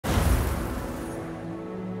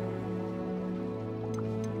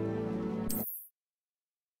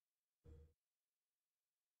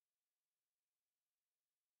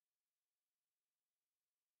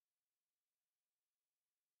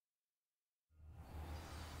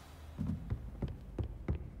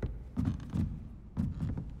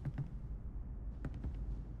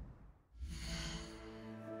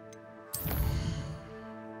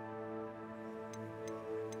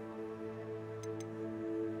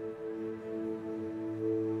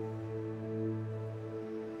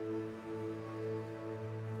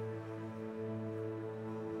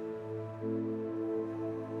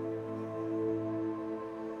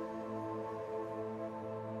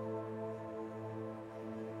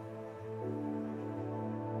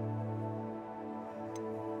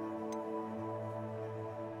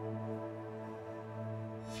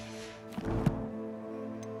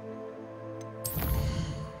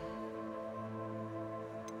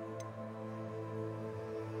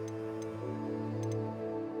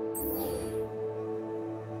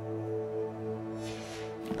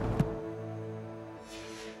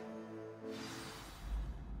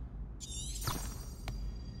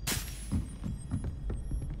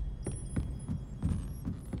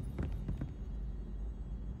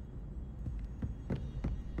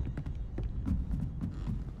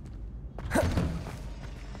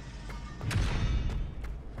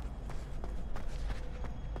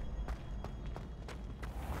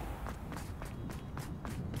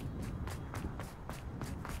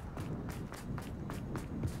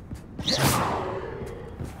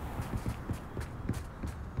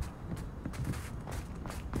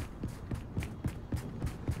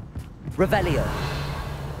Revelio.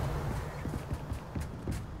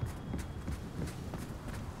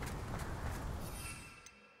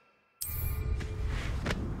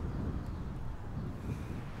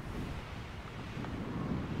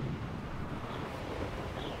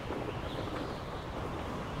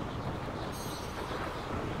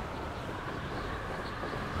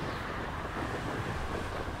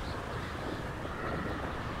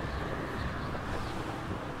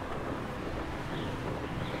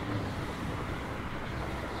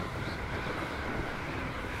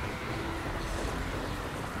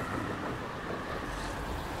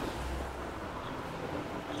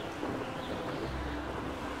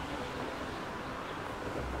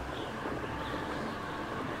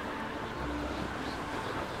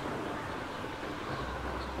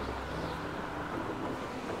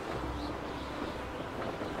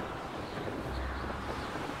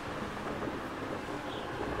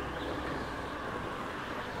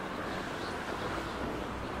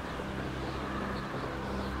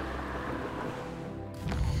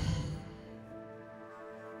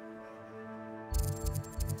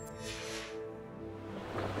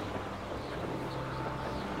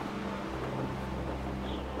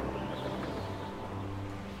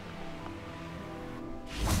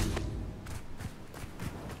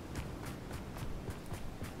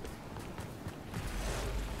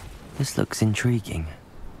 This looks intriguing.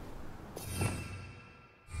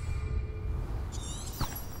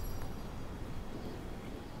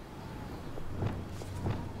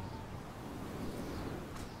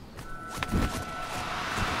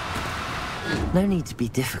 No need to be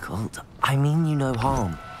difficult. I mean you no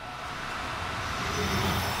harm.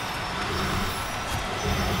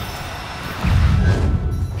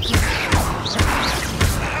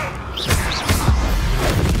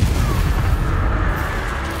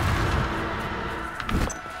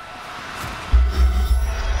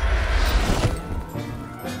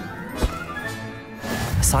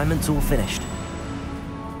 Assignment's all finished.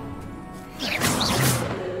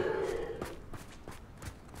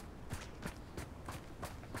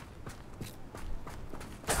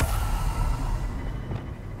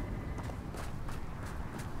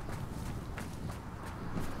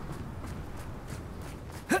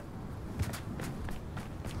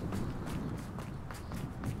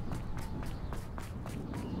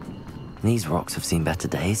 These rocks have seen better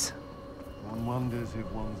days. One wonders if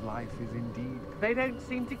one's life is indeed... They don't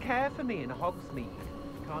seem to care for me in Hogsmeade.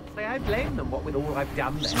 Can't say I blame them, what with all I've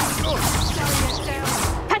done there.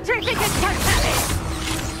 Petrificus totalis!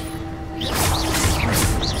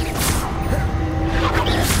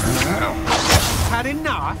 Had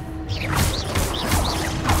enough?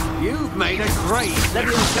 You've made a grave. Let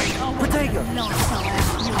me say, Potato! Not so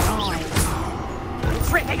out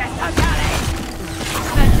Petrificus totalis!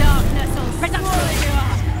 The darkness will swallow you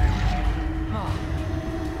up!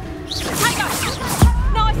 Take us!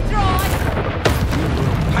 Nice drive!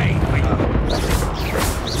 pay me.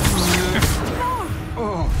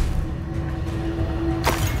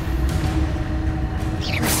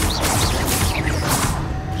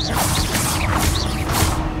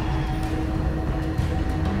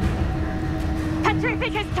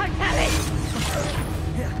 Petrificus totalis!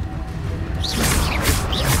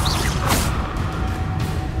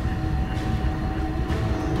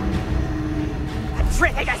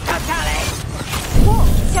 Petrificus totalis! What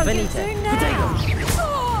shall you do now?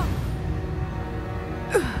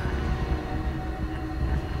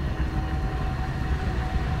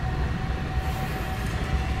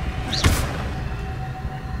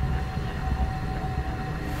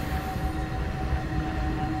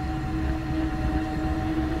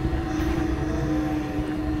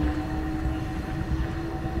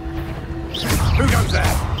 Who goes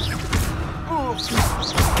there?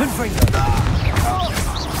 Confringo.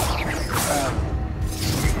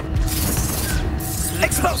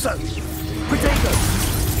 Expulso! Potato!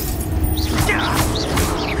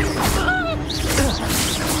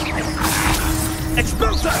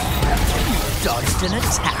 Expulso! You dodged an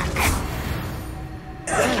attack.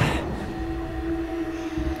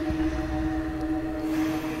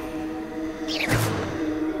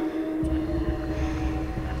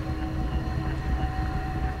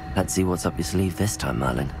 Let's see what's up your sleeve this time,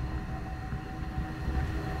 Merlin.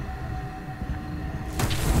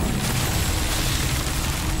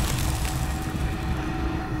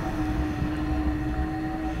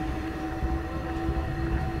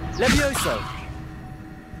 Levioso!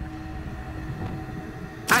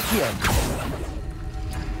 Accio!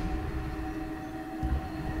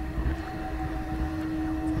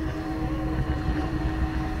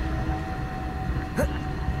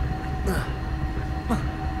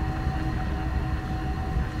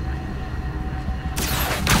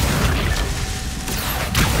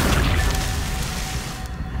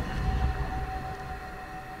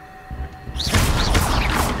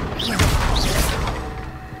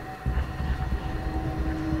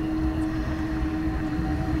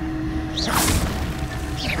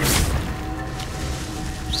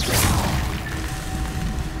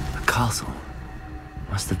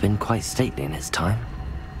 must have been quite stately in its time.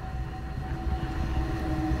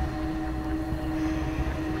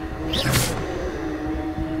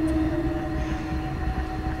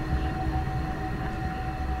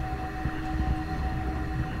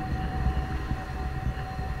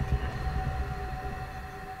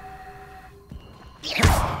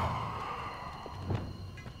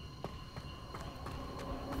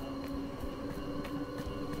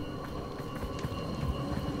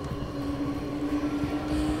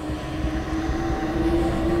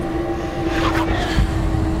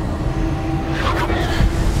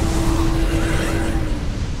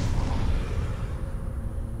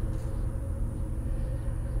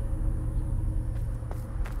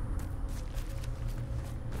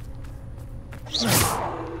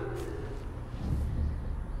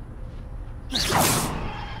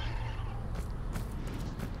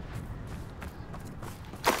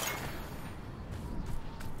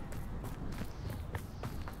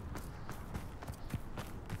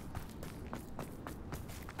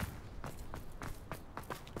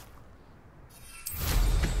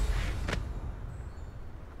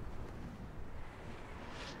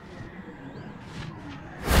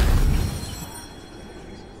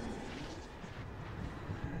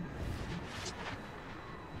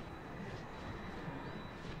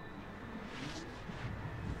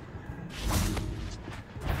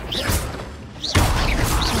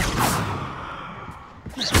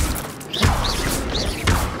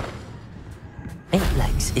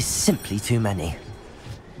 Is simply too many.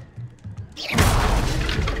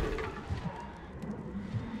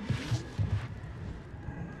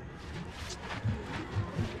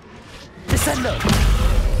 Descendo!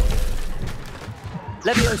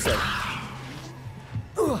 Levioso!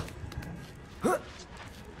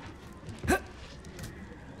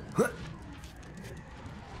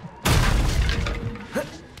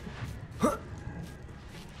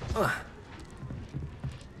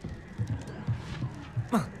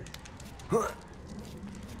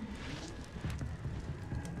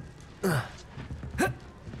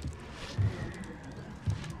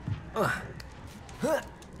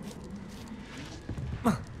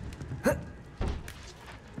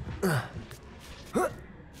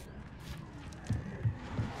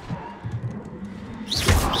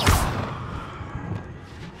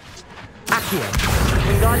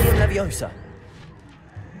 Wingardium Leviosa.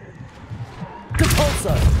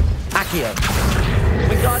 Compulso. Accio.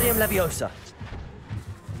 Wingardium Leviosa.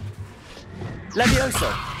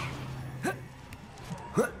 Levioso.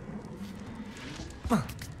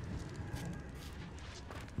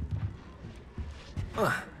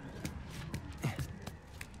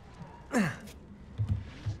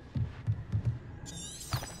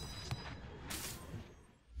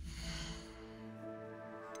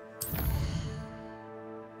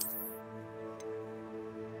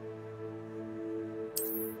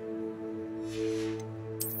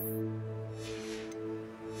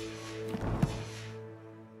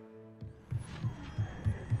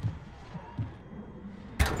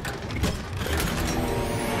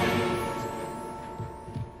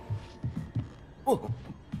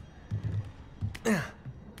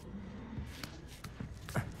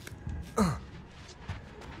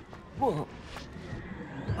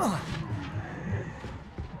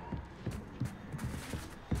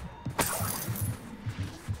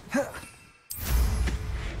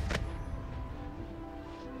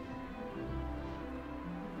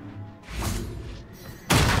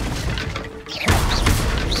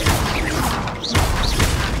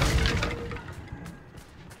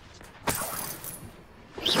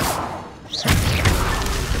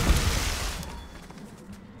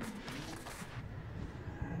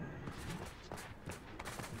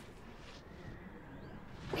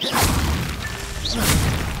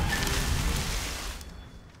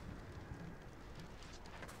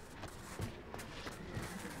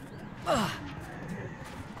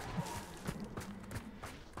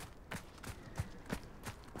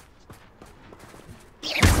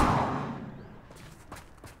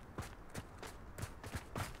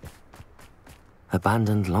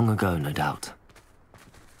 Abandoned long ago, no doubt.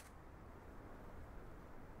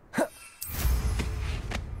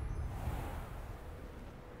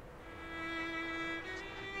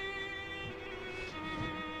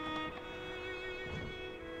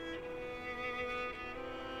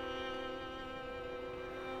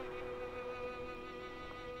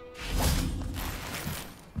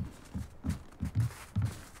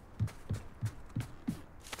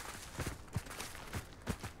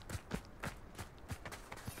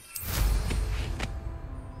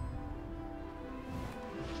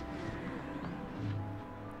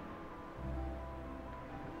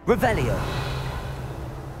 Revelio.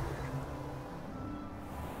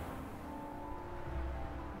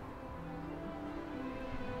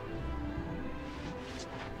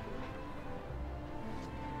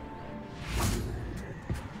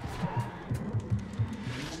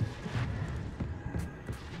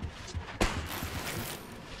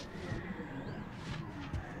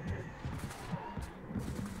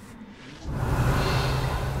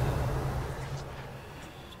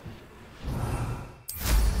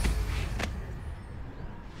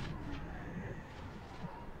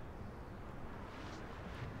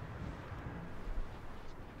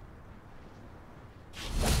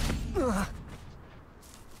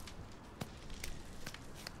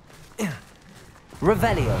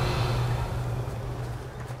 Revelio.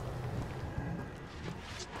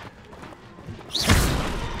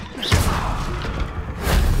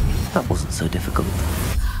 That wasn't so difficult.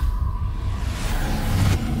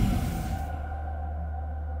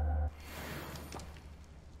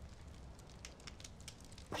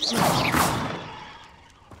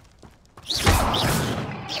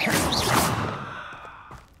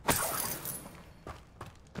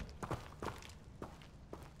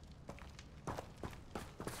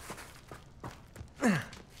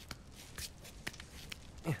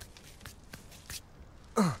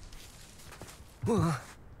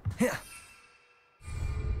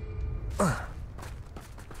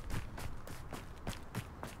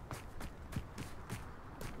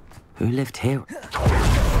 Who lived here?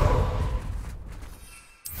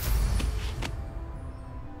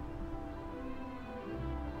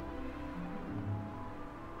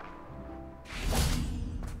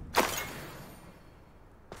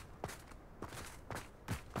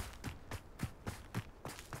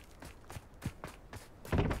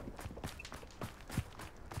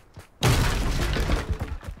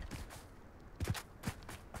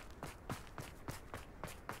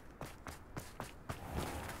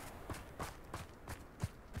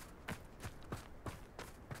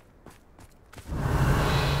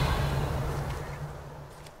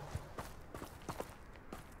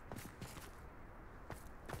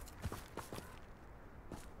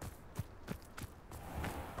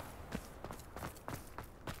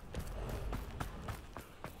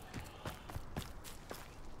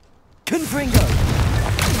 Confringo!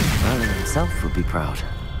 Merlin himself would be proud.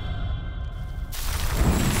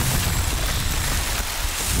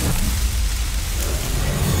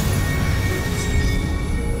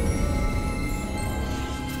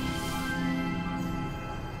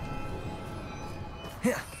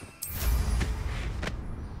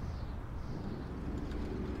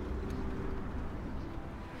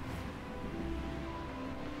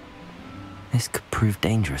 This could prove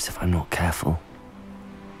dangerous if I'm not careful.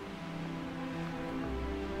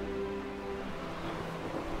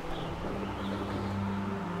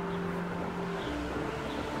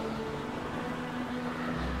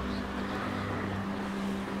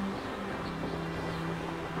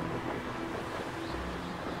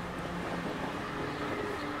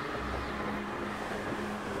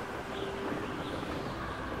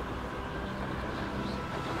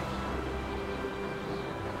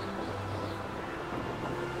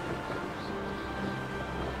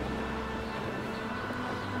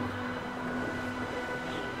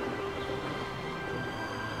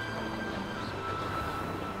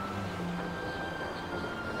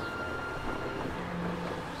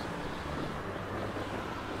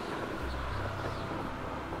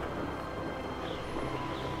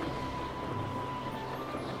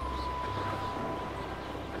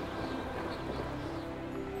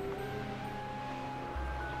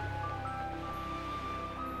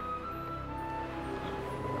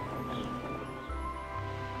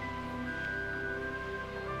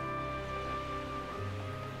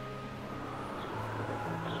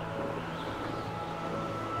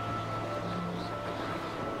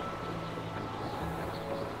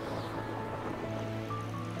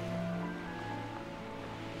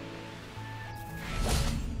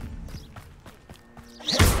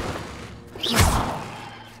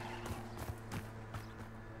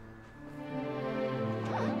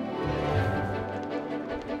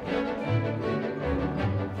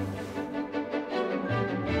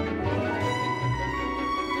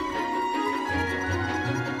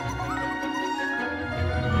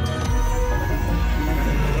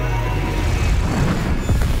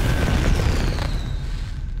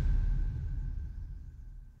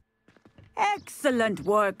 Excellent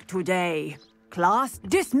work today. Class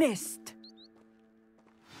dismissed.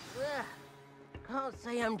 Can't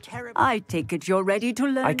say I'm terrible. I take it you're ready to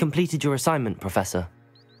learn. I completed your assignment, Professor.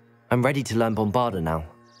 I'm ready to learn Bombarda now.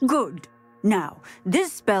 Good. Now,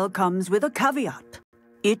 this spell comes with a caveat.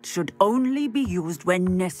 It should only be used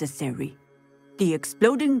when necessary. The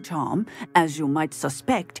exploding charm, as you might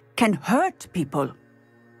suspect, can hurt people.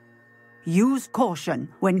 Use caution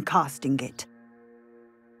when casting it.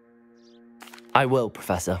 I will,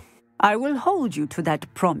 Professor. I will hold you to that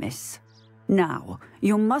promise. Now,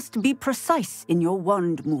 you must be precise in your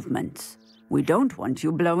wand movements. We don't want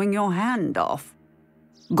you blowing your hand off.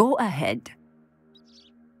 Go ahead.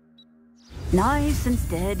 Nice and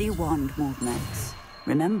steady wand movements.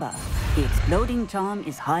 Remember, the exploding charm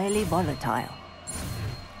is highly volatile.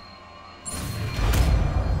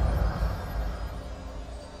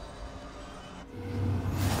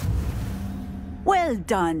 Well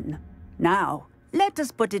done. Now, let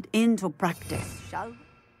us put it into practice, shall we?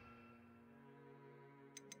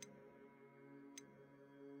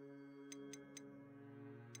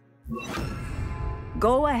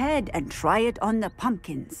 Go ahead and try it on the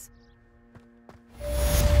pumpkins.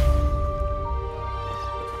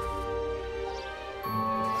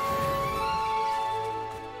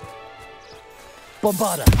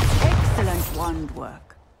 Bombarda! Excellent wand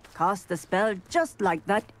work. Cast the spell just like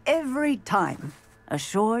that every time.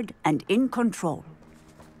 Assured and in control.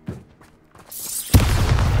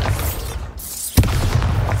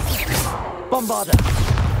 Bombarda!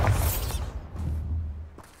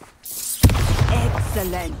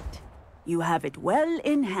 Excellent. You have it well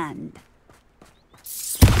in hand.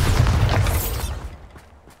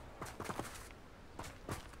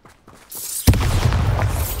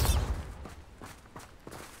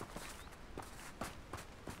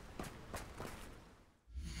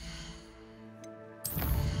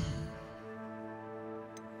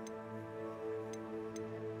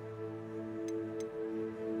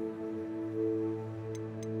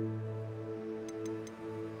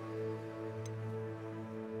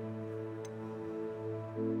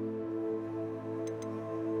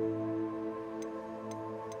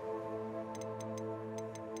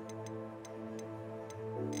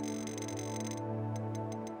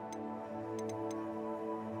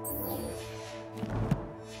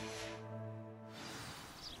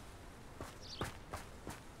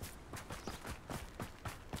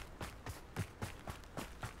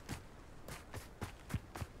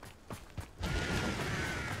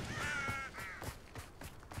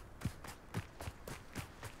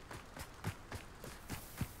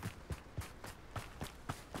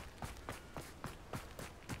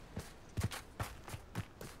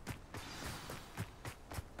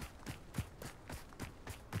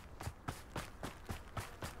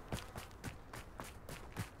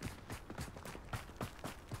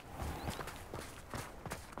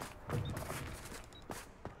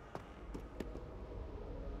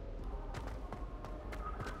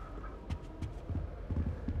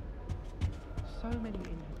 So many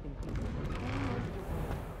interesting people.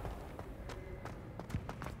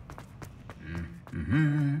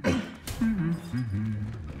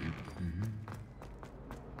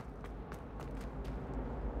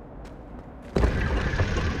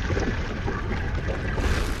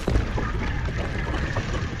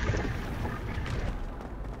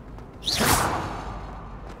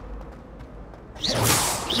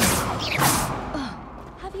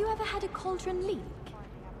 Have you ever had a cauldron leak?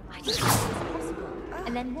 I didn't think it was possible.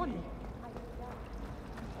 And then one.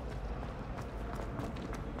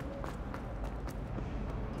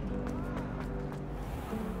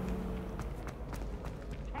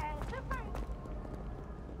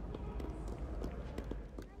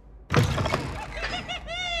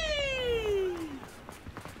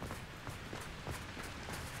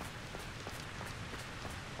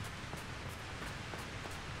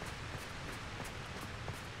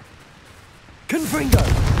 Confringo!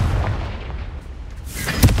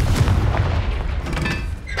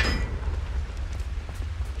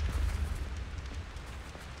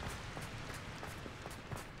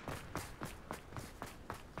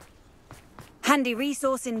 Handy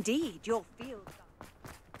resource indeed, your field.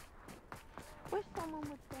 Wish someone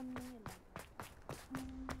would send me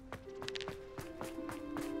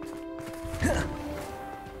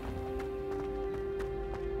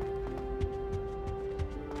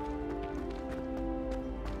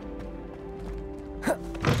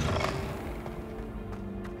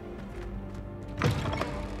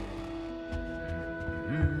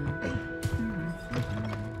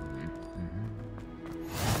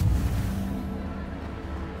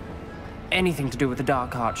Anything to do with the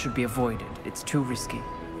dark art should be avoided. It's too risky.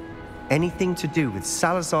 Anything to do with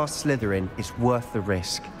Salazar Slytherin is worth the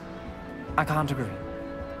risk. I can't agree.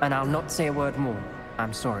 And I'll not say a word more.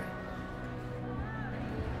 I'm sorry.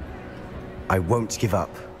 I won't give up.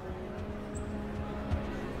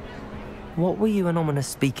 What were you and Ominous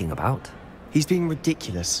speaking about? He's being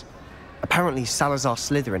ridiculous. Apparently Salazar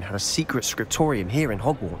Slytherin had a secret scriptorium here in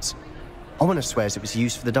Hogwarts. Ominous swears it was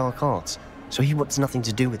used for the dark arts, so he wants nothing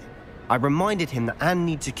to do with it. I reminded him that Anne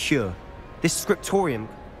needs a cure. This scriptorium...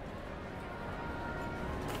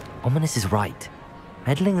 Ominous is right.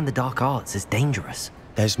 Meddling in the dark arts is dangerous.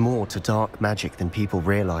 There's more to dark magic than people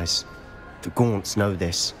realize. The Gaunts know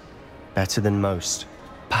this. Better than most.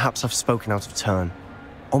 Perhaps I've spoken out of turn.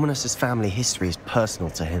 Ominous's family history is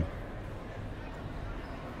personal to him.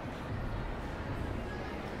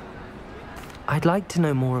 I'd like to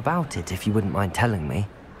know more about it if you wouldn't mind telling me.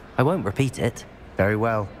 I won't repeat it. Very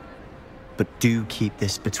well. But do keep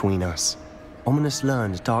this between us. Ominous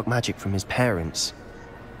learned dark magic from his parents.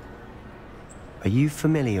 Are you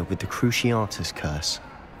familiar with the Cruciatus curse?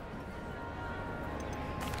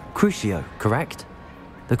 Crucio, correct?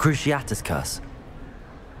 The Cruciatus curse,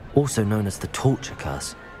 also known as the torture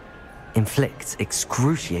curse, inflicts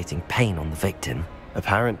excruciating pain on the victim.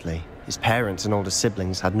 Apparently, his parents and older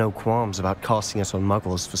siblings had no qualms about casting it on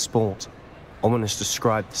muggles for sport. Ominous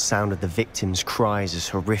described the sound of the victim's cries as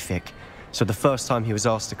horrific, so the first time he was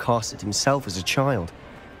asked to cast it himself as a child,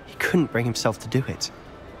 he couldn't bring himself to do it.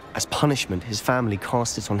 As punishment, his family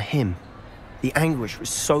cast it on him. The anguish was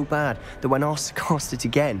so bad that when asked to cast it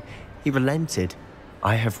again, he relented.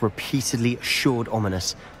 I have repeatedly assured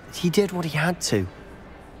Ominous that he did what he had to,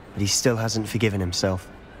 but he still hasn't forgiven himself.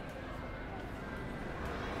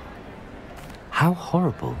 How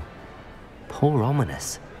horrible. Poor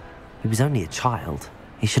Ominous. He was only a child.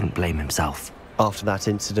 He shouldn't blame himself. After that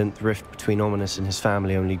incident, the rift between Ominous and his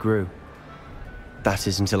family only grew. That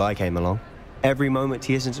is until I came along. Every moment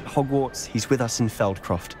he isn't at Hogwarts, he's with us in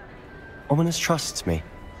Feldcroft. Ominous trusts me.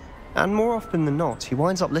 And more often than not, he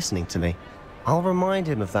winds up listening to me. I'll remind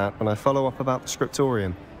him of that when I follow up about the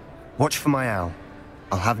scriptorium. Watch for my owl.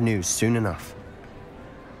 I'll have news soon enough.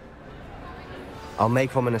 I'll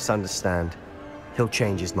make Ominous understand. He'll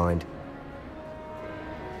change his mind.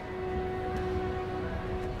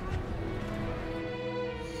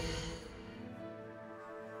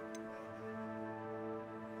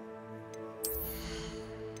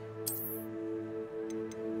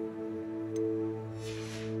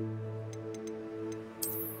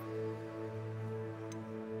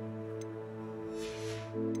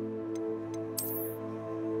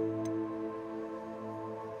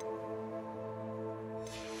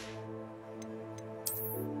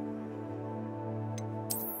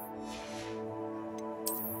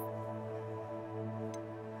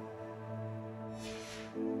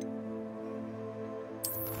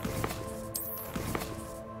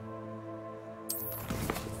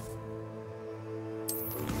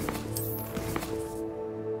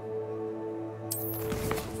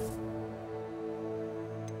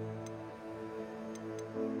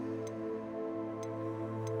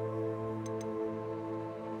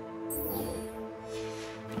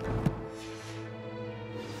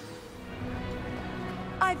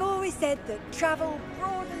 I've always said that travel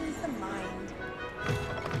broadens the mind.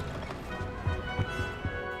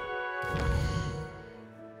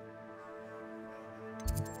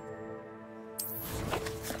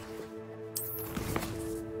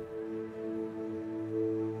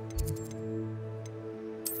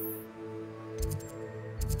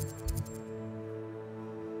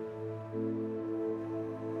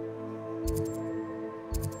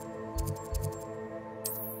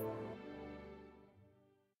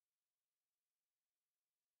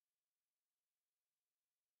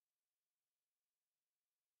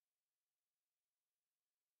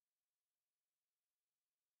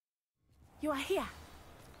 You are here.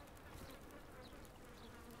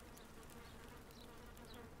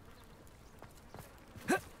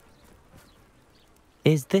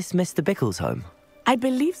 Is this Mr. Bickle's home? I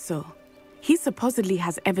believe so. He supposedly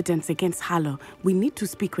has evidence against Harlow. We need to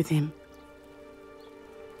speak with him.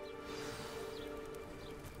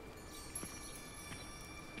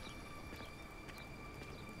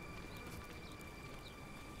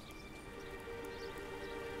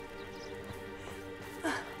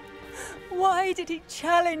 Why did he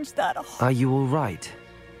challenge that? Are you all right?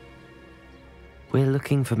 We're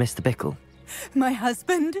looking for Mr. Bickle. My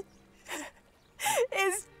husband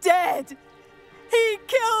is dead. He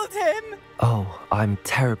killed him. Oh, I'm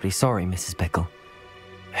terribly sorry, Mrs. Bickle.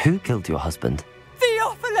 Who killed your husband?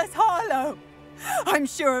 Theophilus Harlow. I'm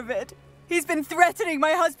sure of it. He's been threatening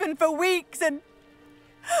my husband for weeks and...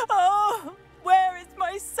 Oh, where is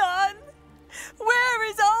my son? Where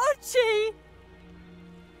is Archie?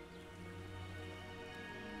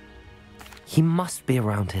 He must be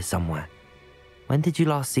around here somewhere. When did you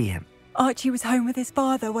last see him? Archie was home with his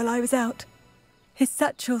father while I was out. His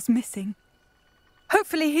satchel's missing.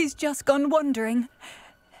 Hopefully he's just gone wandering,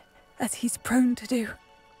 as he's prone to do.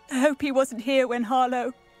 I hope he wasn't here when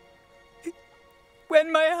Harlow...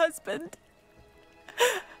 when my husband...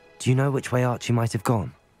 Do you know which way Archie might have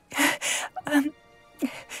gone?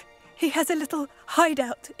 He has a little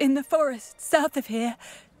hideout in the forest south of here.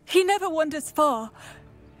 He never wanders far.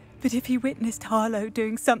 But if he witnessed Harlow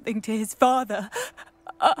doing something to his father,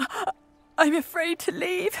 I'm afraid to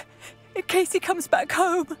leave, in case he comes back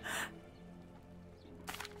home.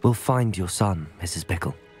 We'll find your son, Mrs.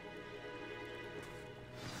 Bickle.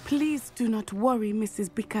 Please do not worry,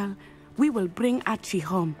 Mrs. Bickle. We will bring Archie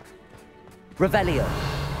home. Revelio.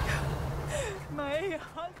 My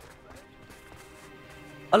husband...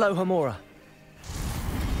 Aloha, Mora.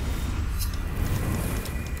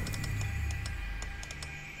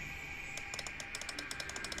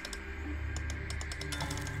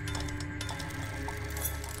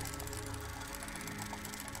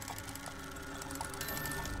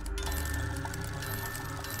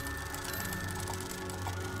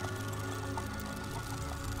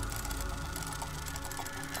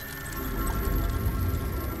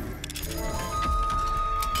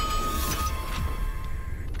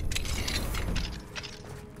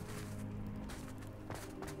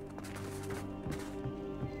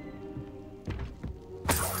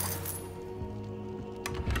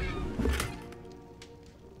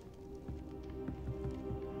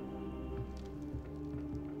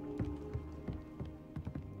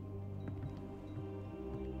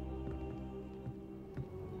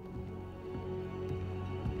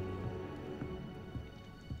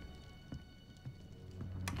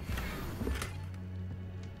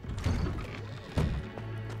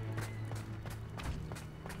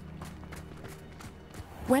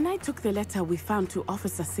 When I took the letter we found to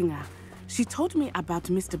Officer Singer, she told me about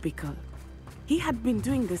Mr. Bickle. He had been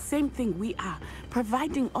doing the same thing we are,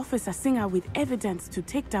 providing Officer Singer with evidence to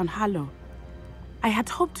take down Harlow. I had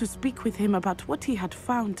hoped to speak with him about what he had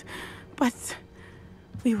found, but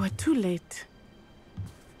we were too late.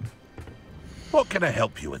 What can I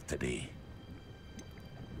help you with today?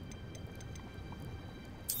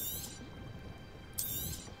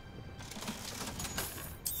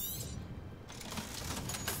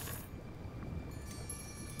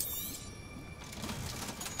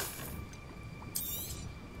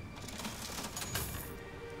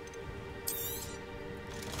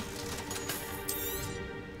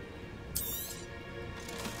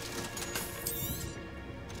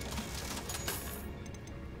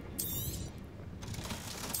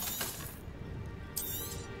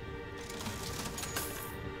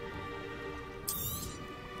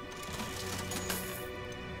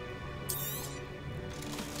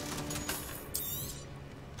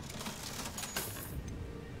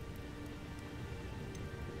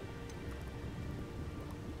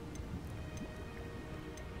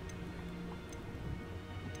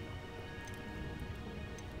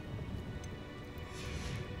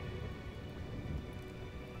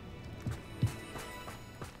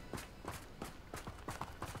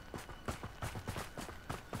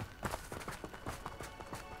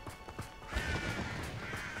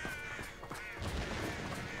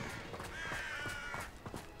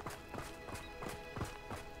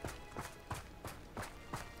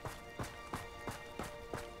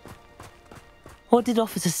 What did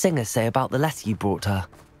Officer Singer say about the letter you brought her?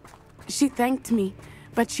 She thanked me,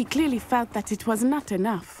 but she clearly felt that it was not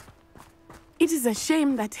enough. It is a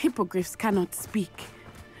shame that hippogriffs cannot speak.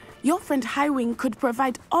 Your friend Highwing could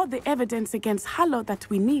provide all the evidence against Harlow that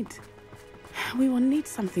we need. We will need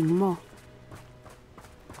something more.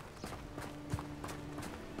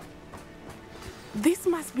 This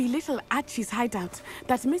must be little Archie's hideout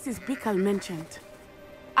that Mrs. Bickle mentioned.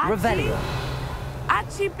 Revelio.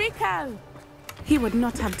 Archie Bickle! He would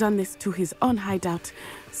not have done this to his own hideout.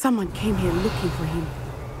 Someone came here looking for him.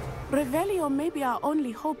 Revelio may be our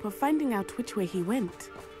only hope of finding out which way he went.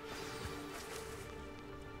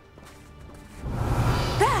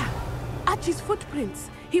 There! Archie's footprints.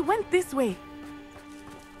 He went this way.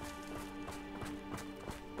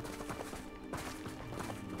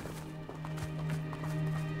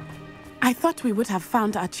 I thought we would have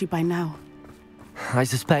found Archie by now. I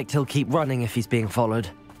suspect he'll keep running if he's being followed.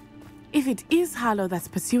 If it is Harlow that's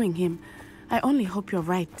pursuing him, I only hope you're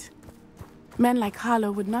right. Men like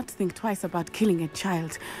Harlow would not think twice about killing a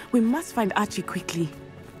child. We must find Archie quickly.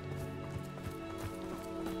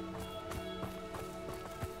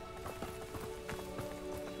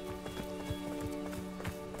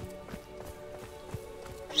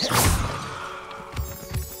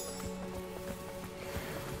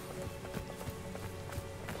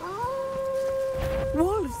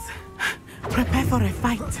 Wolves! Prepare for a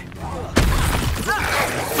fight.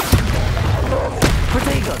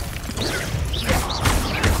 Protego!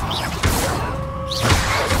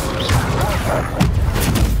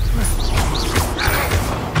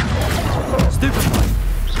 Stupefy!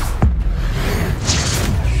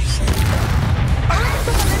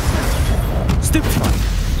 Stupefy!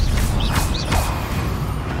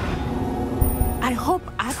 I hope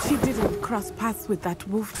Archie didn't cross paths with that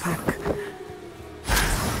wolf pack.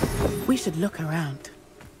 We should look around.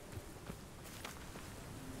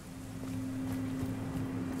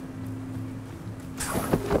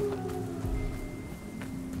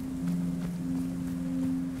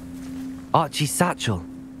 Archie's satchel.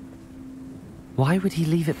 Why would he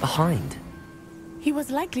leave it behind? He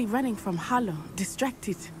was likely running from Harlow,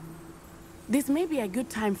 distracted. This may be a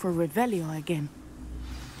good time for Revelio again.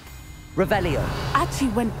 Revelio. Archie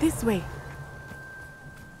went this way.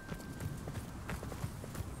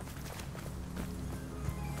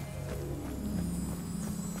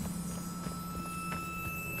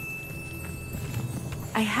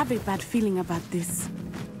 I have a bad feeling about this.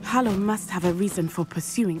 Harlow must have a reason for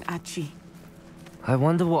pursuing Archie. I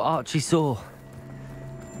wonder what Archie saw.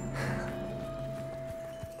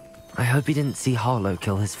 I hope he didn't see Harlow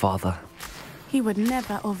kill his father. He would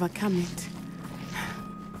never overcome it.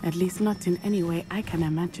 At least not in any way I can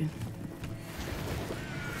imagine.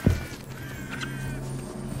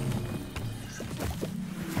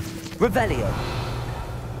 Revelio.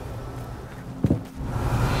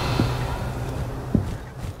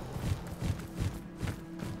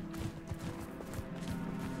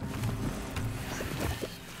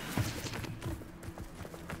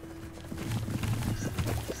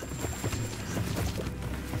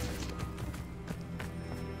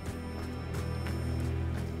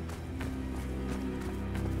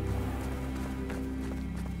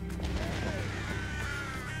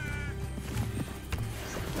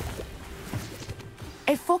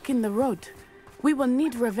 A fork in the road. We will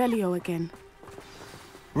need Revelio again.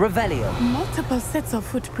 Revelio. Multiple sets of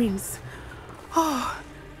footprints. Oh,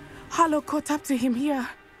 Harlow caught up to him here.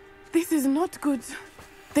 This is not good.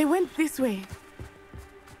 They went this way.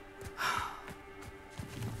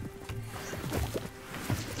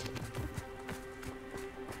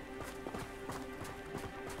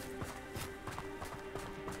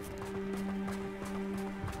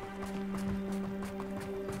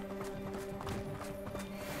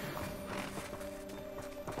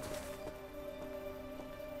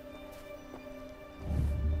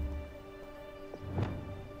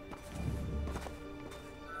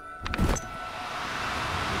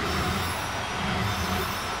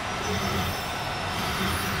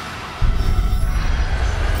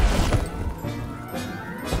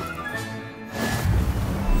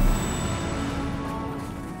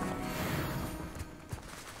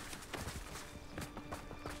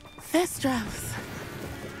 Thestrals.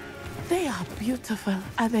 They are beautiful,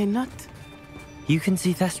 are they not? You can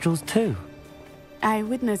see Thestrals too. I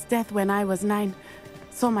witnessed death when I was 9.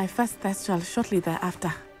 Saw my first Thestral shortly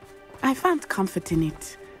thereafter. I found comfort in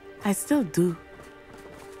it. I still do.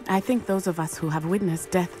 I think those of us who have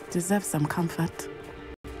witnessed death deserve some comfort.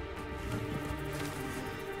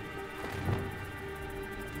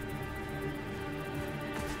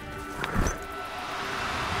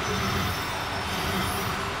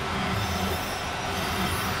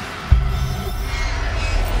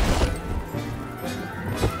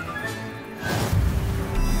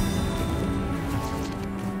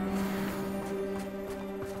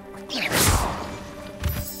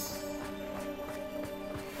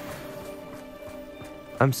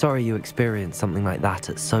 I'm sorry you experienced something like that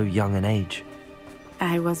at so young an age.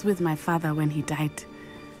 I was with my father when he died.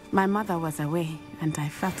 My mother was away, and I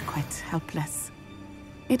felt quite helpless.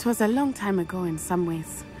 It was a long time ago in some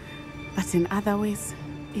ways, but in other ways,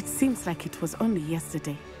 it seems like it was only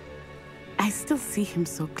yesterday. I still see him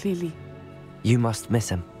so clearly. You must miss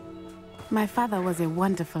him. My father was a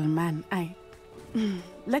wonderful man.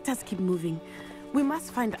 Let us keep moving. We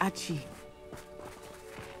must find Archie.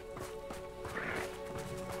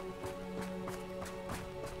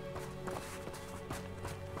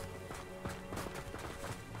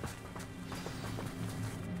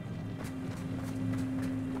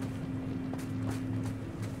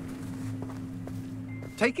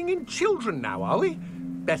 Taking in children now, are we?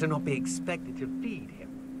 Better not be expected to feed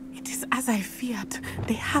him. It is as I feared.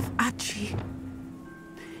 They have Archie.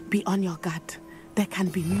 Be on your guard. There can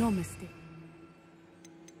be no mistake.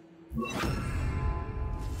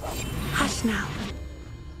 Hush now.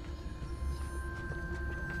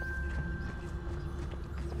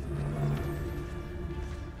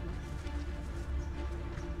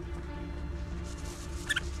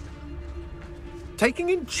 Taking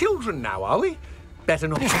in children now, are we? Better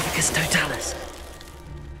not. Trafficus totalis.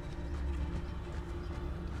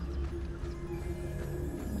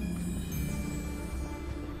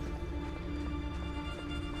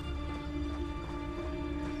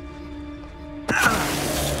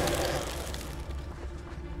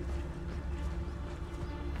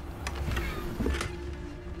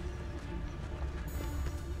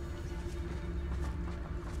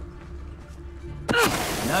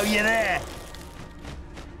 Know you there.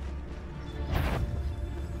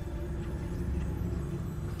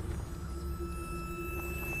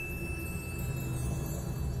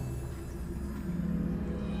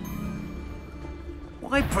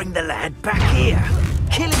 Why bring the lad back here?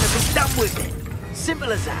 Kill him and be done with it.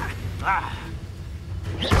 Simple as that.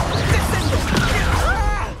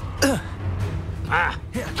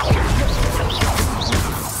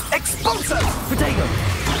 Expulso! Potato!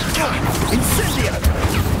 Incendio!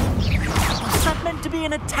 Is that meant to be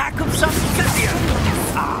an attack of some Incendio?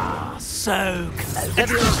 Ah, so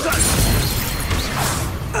close.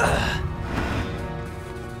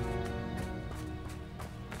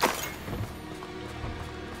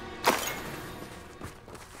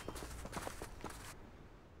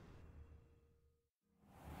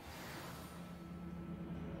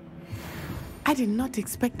 I did not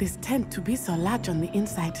expect this tent to be so large on the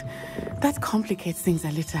inside. That complicates things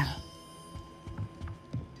a little.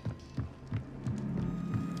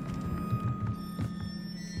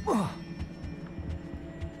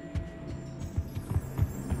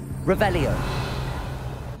 Revelio.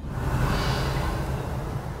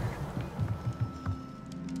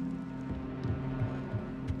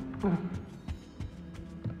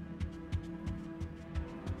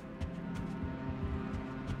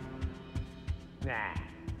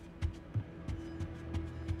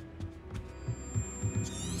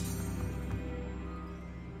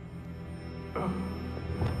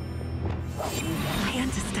 I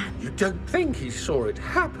understand. You don't think he saw it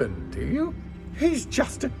happen, do you? He's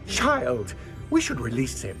just a child. We should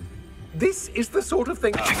release him. This is the sort of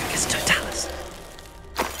thing... It's Totalis.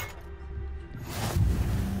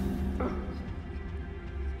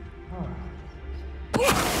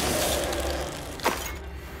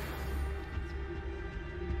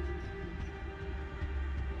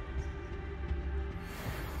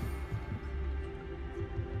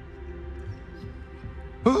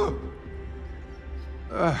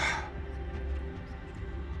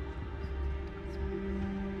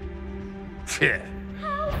 Yeah.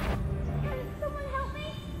 Help! Can someone help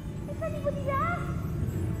me? Is anybody there?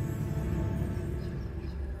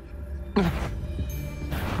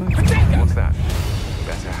 What's that?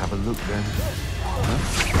 Better have a look then.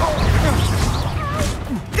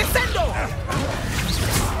 Descendo!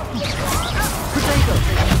 Potato!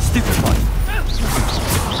 Stupefied.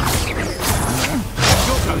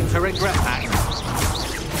 You're going to regret that.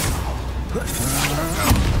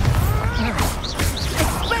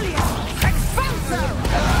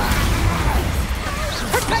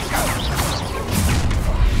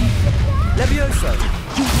 Levioso!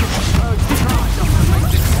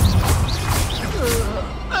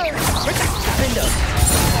 Bindo!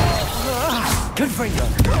 Confringo!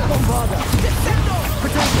 Bombarda!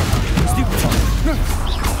 Potato! Stupefy!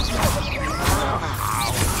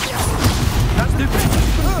 That's stupid.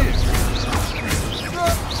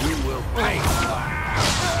 You will pay.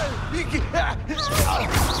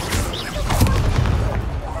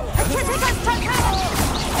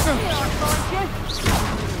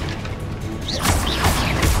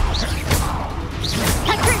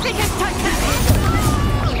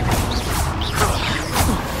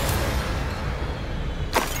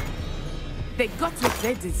 They got what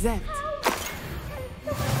they deserved.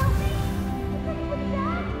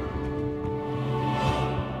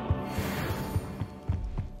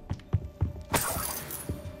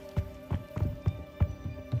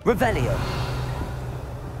 Revelio.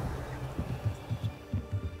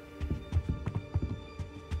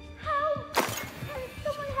 Help! Can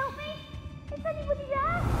someone help me? Is anybody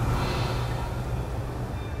there?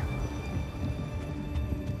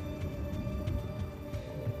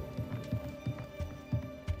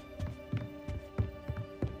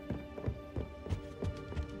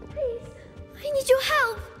 Please, I need your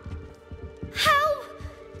help. Help!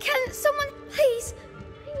 Can someone please?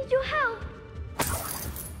 I need your help.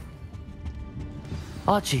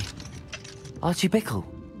 Archie. Archie Bickle.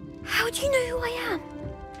 How do you know who I am?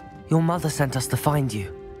 Your mother sent us to find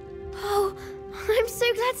you. Oh, I'm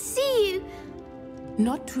so glad to see you.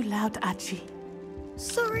 Not too loud, Archie.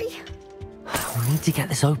 Sorry. We need to get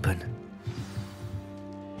this open.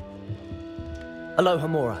 Aloha,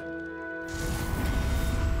 Mora.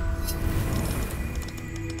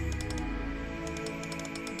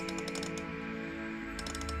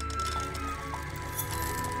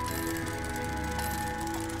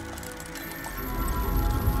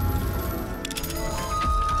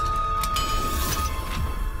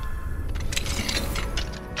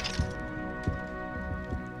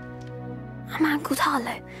 A man called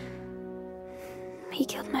Harlow. He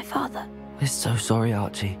killed my father. We're so sorry,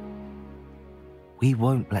 Archie. We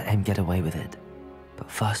won't let him get away with it.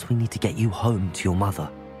 But first we need to get you home to your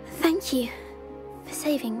mother. Thank you for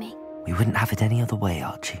saving me. We wouldn't have it any other way,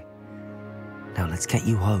 Archie. Now let's get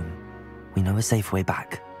you home. We know a safe way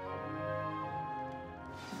back.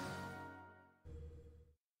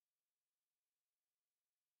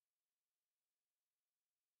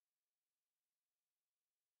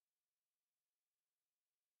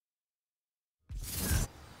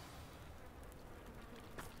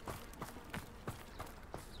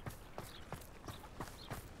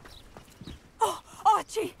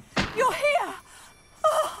 Archie, you're here!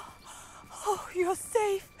 Oh, you're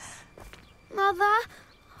safe. Mother?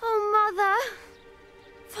 Oh, Mother!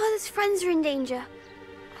 Father's friends are in danger.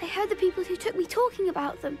 I heard the people who took me talking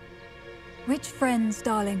about them. Which friends,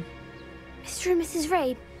 darling? Mr. and Mrs.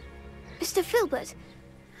 Rabe, Mr. Filbert,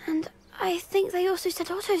 and I think they also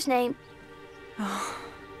said Otto's name. Oh,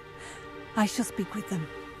 I shall speak with them.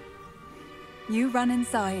 You run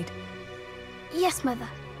inside. Yes, Mother.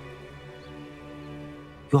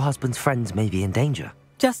 Your husband's friends may be in danger.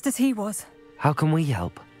 Just as he was. How can we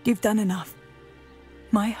help? You've done enough.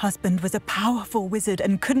 My husband was a powerful wizard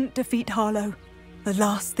and couldn't defeat Harlow. The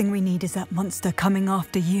last thing we need is that monster coming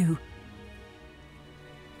after you.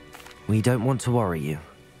 We don't want to worry you.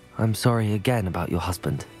 I'm sorry again about your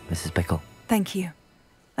husband, Mrs. Bickle. Thank you.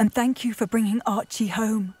 And thank you for bringing Archie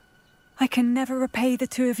home. I can never repay the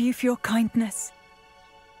two of you for your kindness.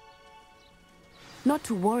 Not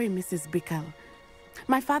to worry, Mrs. Bickle.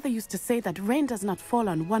 My father used to say that rain does not fall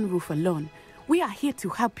on one roof alone. We are here to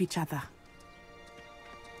help each other.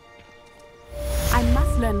 I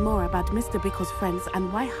must learn more about Mr. Bickle's friends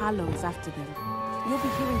and why Harlow is after them. You'll be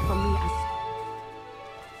hearing from me as...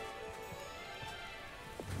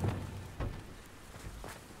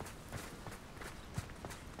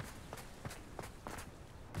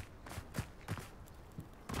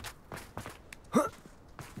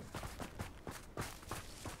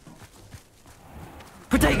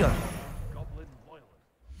 Protego!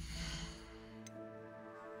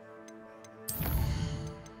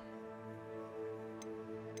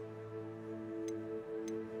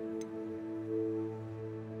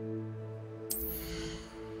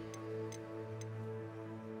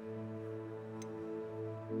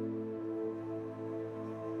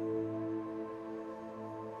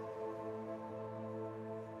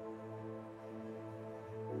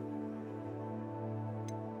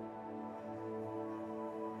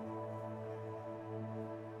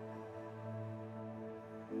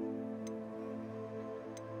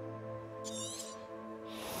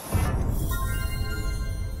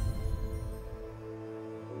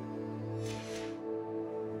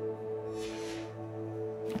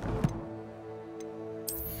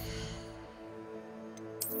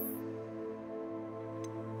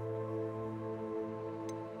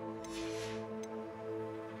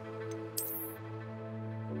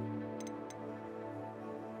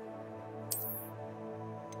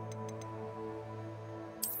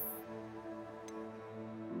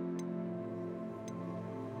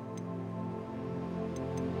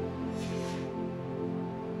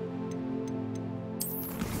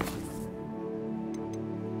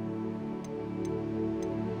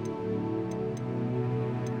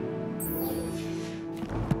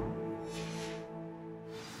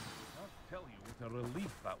 A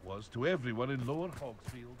relief that was to everyone in Lower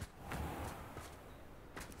Hogsfield.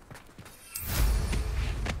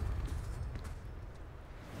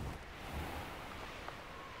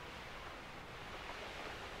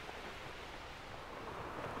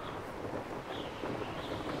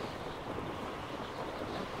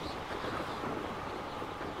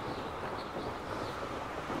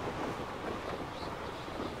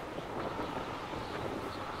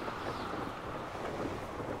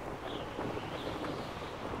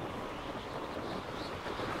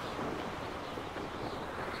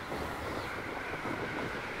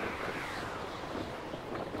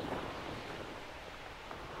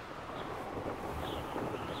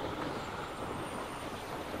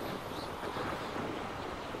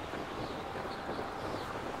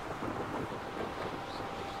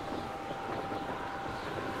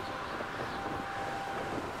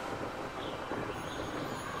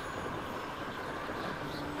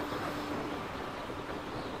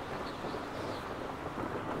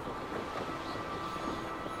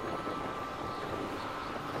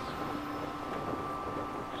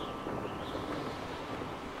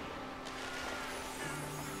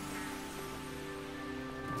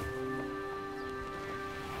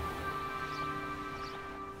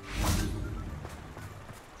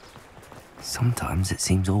 Sometimes it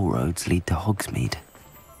seems all roads lead to Hogsmeade.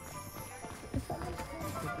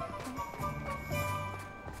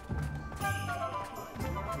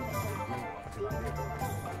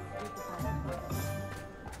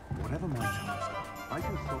 Whatever my task, I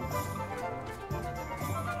can solve it.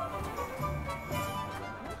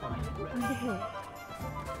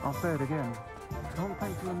 I'll say it again. Can't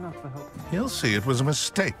thank you enough for helping. He'll see it was a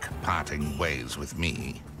mistake parting ways with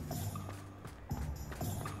me.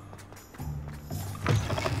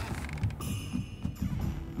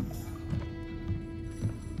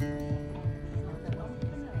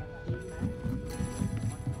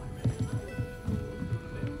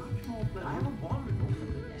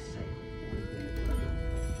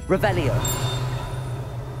 Revelio.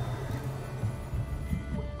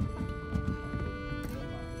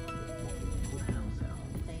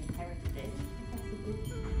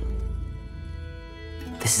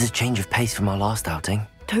 This is a change of pace from our last outing.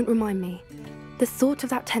 Don't remind me. The thought of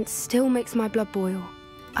that tent still makes my blood boil.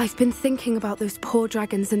 I've been thinking about those poor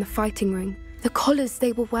dragons in the fighting ring. The collars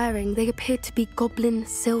they were wearing, they appeared to be goblin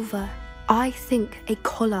silver. I think a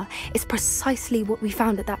collar is precisely what we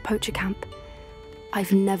found at that poacher camp.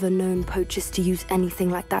 I've never known poachers to use anything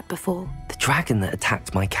like that before. The dragon that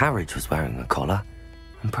attacked my carriage was wearing a collar,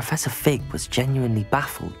 and Professor Fig was genuinely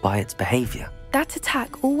baffled by its behavior. That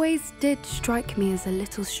attack always did strike me as a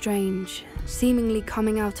little strange, seemingly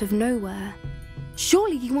coming out of nowhere.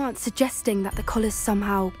 Surely you aren't suggesting that the collars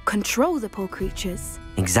somehow control the poor creatures?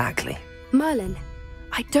 Exactly. Merlin,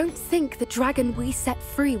 I don't think the dragon we set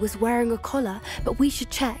free was wearing a collar, but we should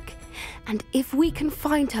check. And if we can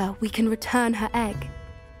find her, we can return her egg.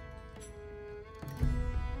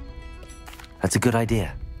 That's a good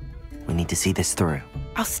idea. We need to see this through.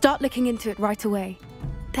 I'll start looking into it right away.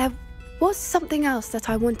 There was something else that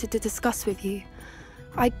I wanted to discuss with you.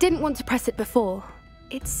 I didn't want to press it before.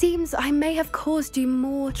 It seems I may have caused you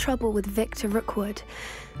more trouble with Victor Rookwood.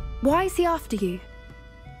 Why is he after you?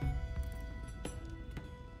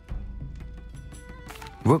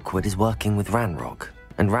 Rookwood is working with Ranrock,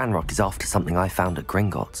 and Ranrock is after something I found at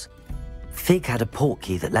Gringotts. Fig had a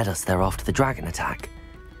portkey that led us there after the dragon attack.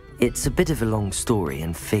 It's a bit of a long story,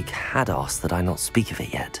 and Fig had asked that I not speak of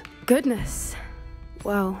it yet. Goodness.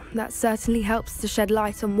 Well, that certainly helps to shed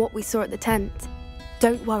light on what we saw at the tent.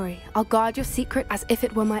 Don't worry, I'll guard your secret as if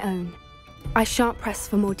it were my own. I shan't press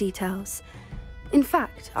for more details. In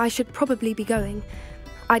fact, I should probably be going.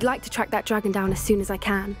 I'd like to track that dragon down as soon as I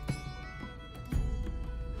can.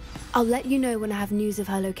 I'll let you know when I have news of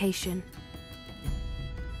her location.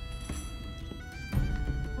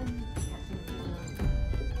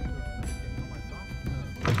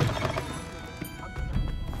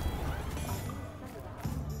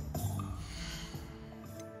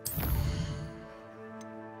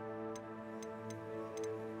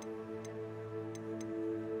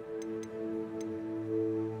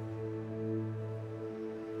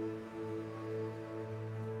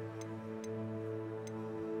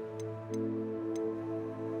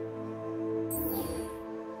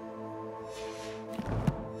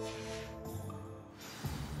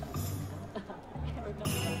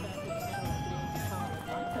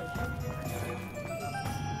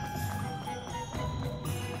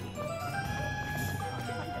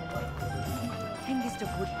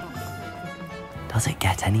 Does it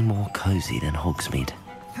get any more cozy than Hogsmeade?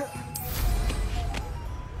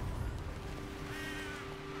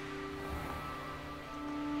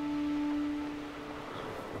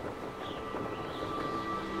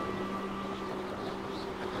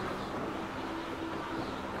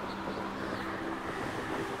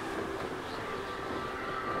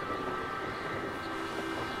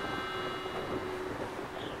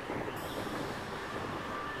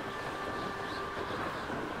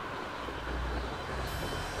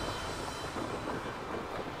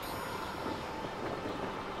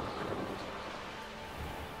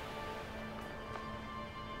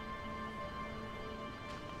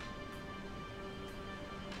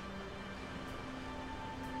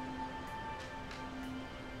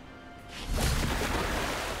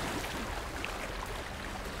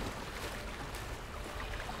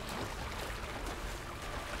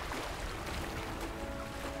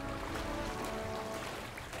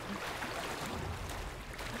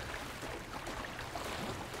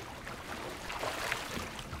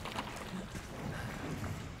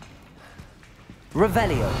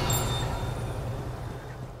 Revelio.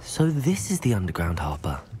 So this is the underground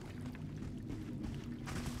harbour.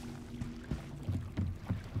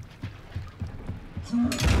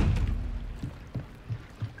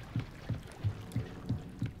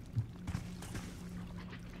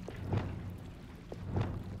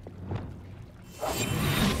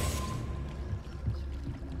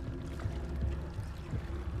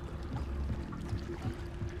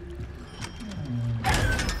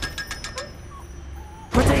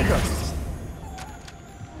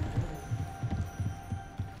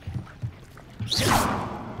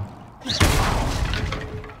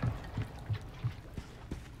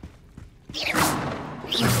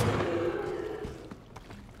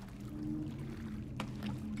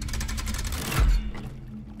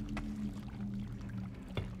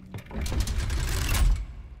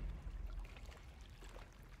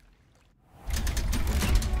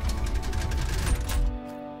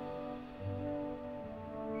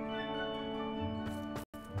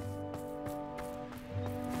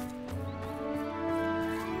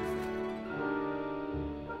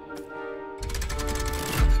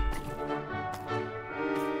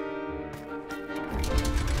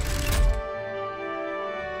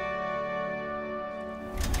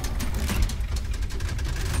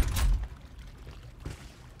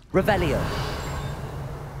 Revelio.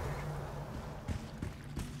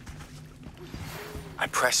 I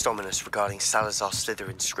pressed Ominous regarding Salazar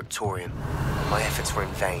Slytherin's scriptorium. My efforts were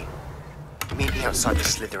in vain. Meet me outside the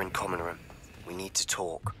Slytherin common room. We need to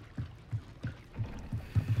talk.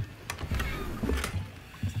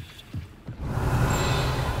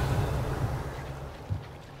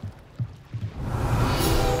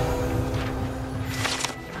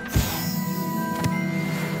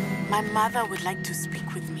 My mother would like to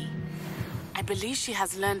speak with me. I believe she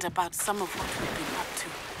has learned about some of what we've been up to.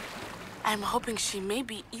 I'm hoping she may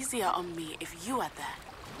be easier on me if you are there.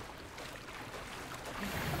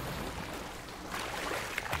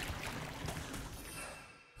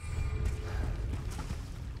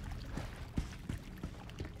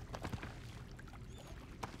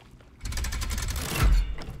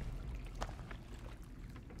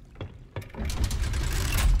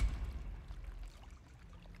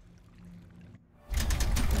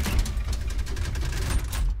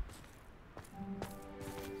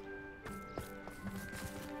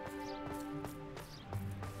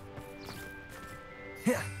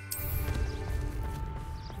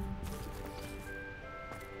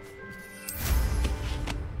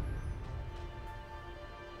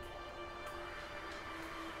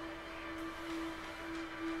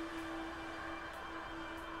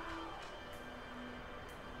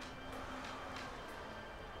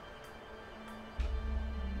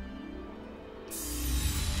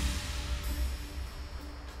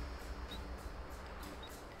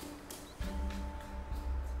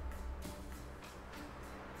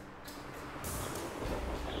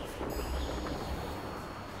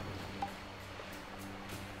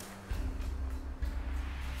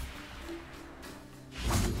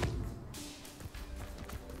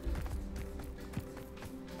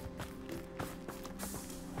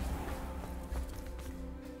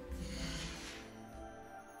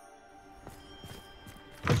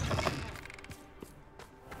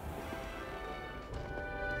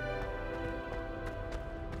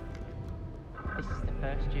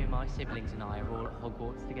 First year my siblings and I are all at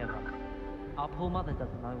Hogwarts together. Our poor mother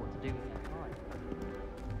doesn't know what to do with her time.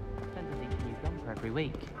 Sends us each a new gun for every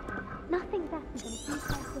week. Nothing better than a few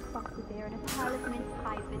cups of foster beer and a pile of mince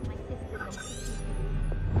pies with my sisters on Christmas Eve.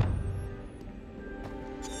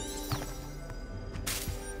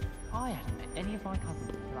 I hadn't met any of my cousins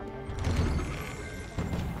until I came.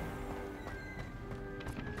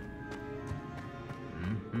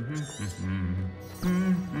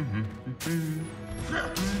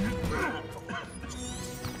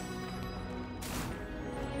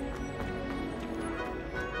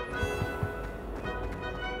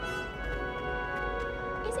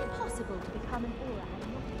 Is it possible to become an aura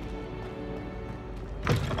animal?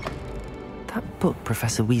 That book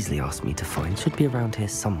Professor Weasley asked me to find should be around here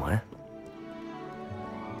somewhere.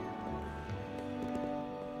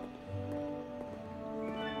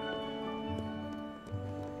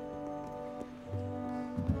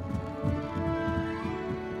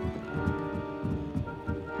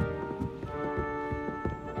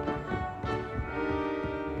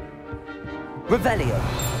 Revelio.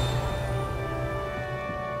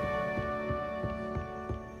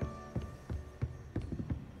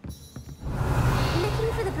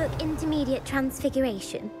 Looking for the book Intermediate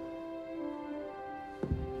Transfiguration.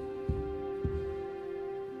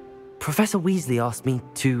 Professor Weasley asked me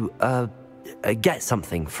to, get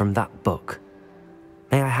something from that book.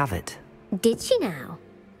 May I have it? Did she now?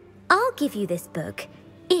 I'll give you this book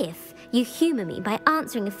if you humour me by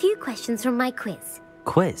answering a few questions from my quiz.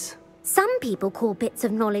 Quiz? Some people call bits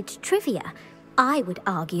of knowledge trivia. I would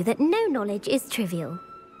argue that no knowledge is trivial.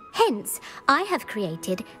 Hence, I have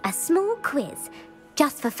created a small quiz,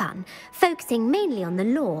 just for fun, focusing mainly on the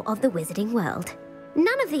lore of the wizarding world.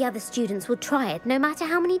 None of the other students will try it, no matter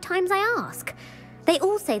how many times I ask. They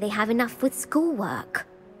all say they have enough with schoolwork.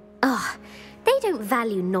 Ugh, they don't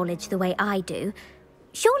value knowledge the way I do.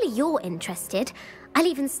 Surely you're interested. I'll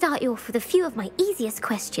even start you off with a few of my easiest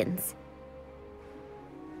questions.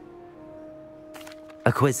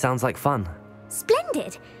 A quiz sounds like fun.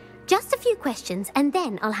 Splendid! Just a few questions and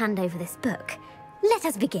then I'll hand over this book. Let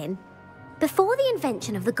us begin. Before the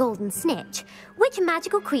invention of the golden snitch, which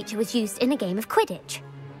magical creature was used in a game of Quidditch?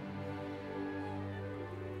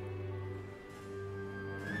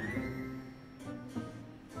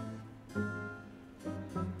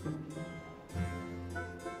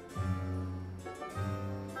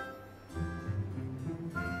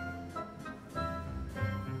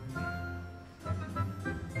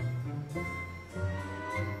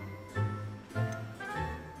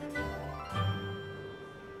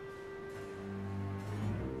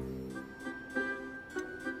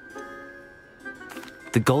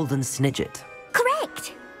 The golden snidget.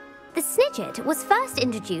 Correct! The snidget was first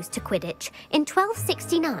introduced to Quidditch in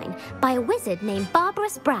 1269 by a wizard named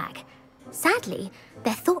Barbarous Bragg. Sadly,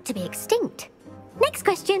 they're thought to be extinct. Next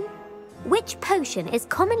question. Which potion is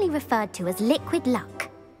commonly referred to as liquid luck?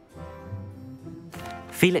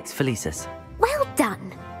 Felix Felicis. Well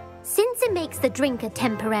done! Since it makes the drinker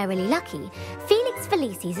temporarily lucky, Felix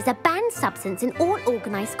Felicis is a banned substance in all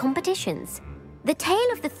organised competitions. The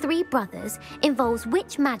tale of the three brothers involves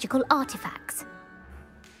which magical artifacts?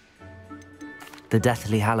 The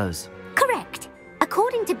Deathly Hallows. Correct!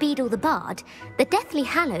 According to Beadle the Bard, the Deathly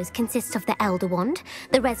Hallows consists of the Elder Wand,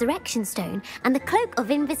 the Resurrection Stone, and the Cloak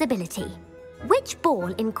of Invisibility. Which ball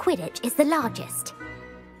in Quidditch is the largest?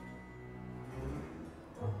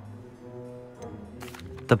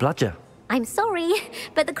 The Bludger. I'm sorry,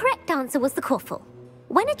 but the correct answer was the Quaffle.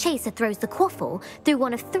 When a chaser throws the Quaffle through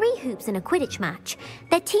one of 3 hoops in a Quidditch match,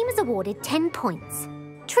 their team is awarded 10 points.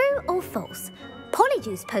 True or false?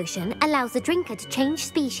 Polyjuice Potion allows the drinker to change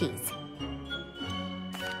species.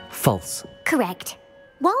 False. Correct.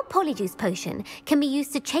 While Polyjuice Potion can be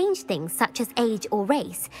used to change things such as age or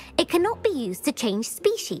race, it cannot be used to change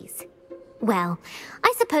species. Well,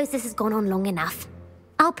 I suppose this has gone on long enough.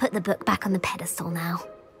 I'll put the book back on the pedestal now.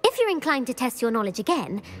 If you're inclined to test your knowledge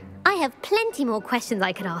again, I have plenty more questions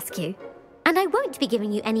I could ask you. And I won't be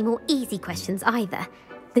giving you any more easy questions either.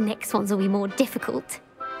 The next ones will be more difficult.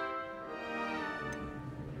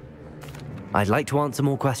 I'd like to answer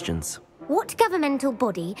more questions. What governmental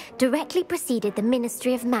body directly preceded the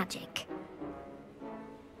Ministry of Magic?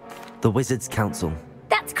 The Wizards' Council.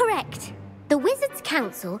 That's correct. The Wizards'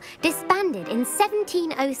 Council disbanded in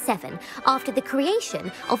 1707 after the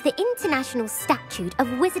creation of the International Statute of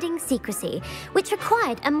Wizarding Secrecy, which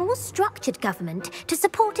required a more structured government to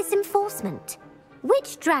support its enforcement.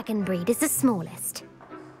 Which dragon breed is the smallest?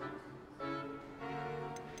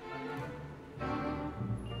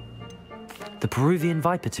 The Peruvian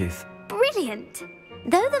Vipertooth. Brilliant!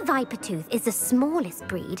 Though the Vipertooth is the smallest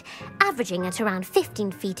breed, averaging at around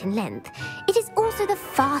 15 feet in length, it is also the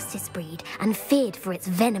fastest breed and feared for its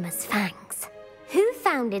venomous fangs. Who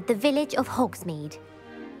founded the village of Hogsmeade?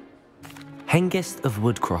 Hengist of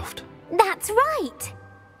Woodcroft. That's right!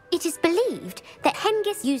 It is believed that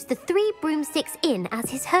Hengist used the 3 Broomsticks Inn as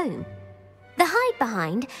his home. The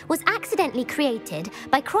hide-behind was accidentally created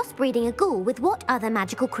by crossbreeding a ghoul with what other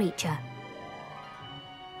magical creature?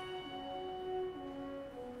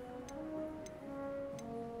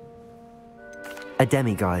 A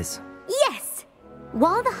demiguise. Yes!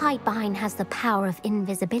 While the hide-behind has the power of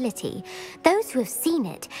invisibility, those who have seen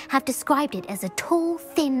it have described it as a tall,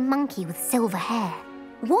 thin monkey with silver hair.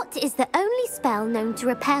 What is the only spell known to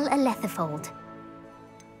repel a lethifold?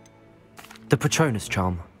 The Patronus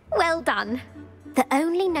Charm. Well done! The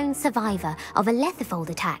only known survivor of a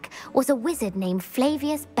lethifold attack was a wizard named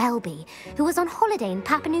Flavius Belby, who was on holiday in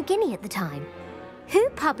Papua New Guinea at the time. Who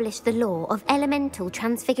published the law of elemental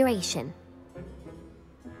transfiguration?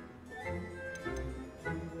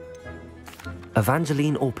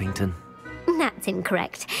 Evangeline Orpington. That's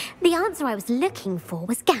incorrect. The answer I was looking for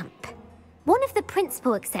was Gamp. One of the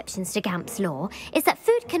principal exceptions to Gamp's law is that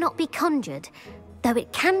food cannot be conjured, though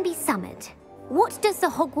it can be summoned. What does the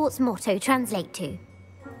Hogwarts motto translate to?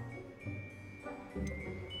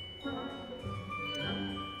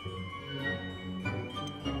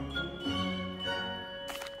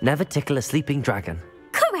 Never tickle a sleeping dragon.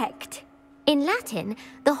 Correct! In Latin,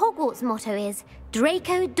 the Hogwarts motto is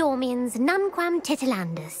Draco Dormiens Nunquam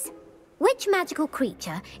Titilandus. Which magical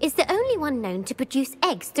creature is the only one known to produce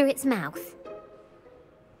eggs through its mouth?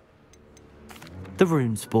 The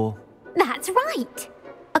Runespore. That's right!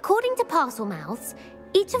 According to Parselmouths,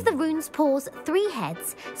 each of the Runespore's 3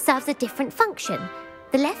 heads serves a different function.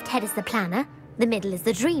 The left head is the planner, the middle is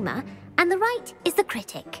the dreamer, and the right is the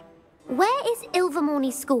critic. Where is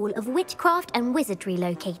Ilvermorny School of Witchcraft and Wizardry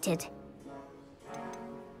located?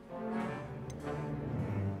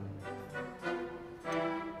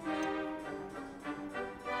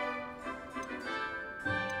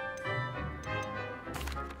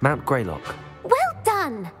 Mount Greylock. Well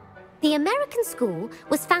done! The American school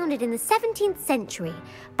was founded in the 17th century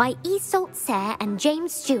by Iseult Sayre and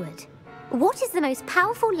James Stewart. What is the most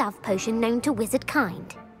powerful love potion known to wizard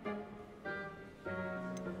kind?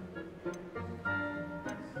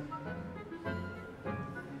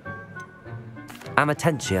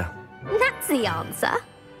 Amatentia. That's the answer.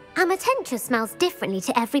 Amatentia smells differently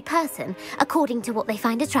to every person, according to what they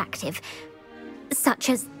find attractive, such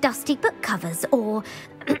as dusty book covers or...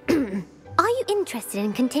 Are you interested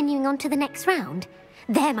in continuing on to the next round?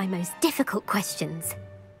 They're my most difficult questions.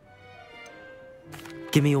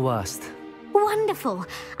 Give me your worst. Wonderful.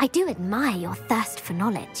 I do admire your thirst for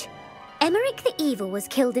knowledge. Emmerich the Evil was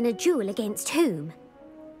killed in a duel against whom?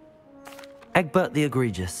 Egbert the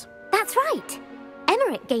Egregious. That's right.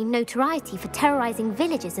 Emmerich gained notoriety for terrorizing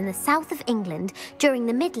villages in the south of England during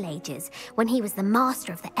the Middle Ages, when he was the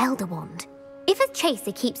master of the Elder Wand. If a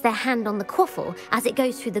chaser keeps their hand on the quaffle as it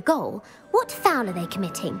goes through the goal, what foul are they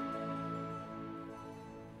committing?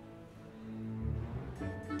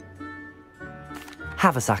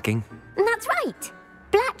 Haversacking. That's right.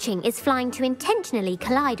 Blatching is flying to intentionally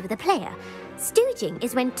collide with a player. Stooging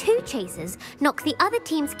is when two chasers knock the other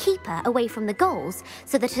team's keeper away from the goals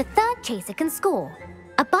so that a third chaser can score.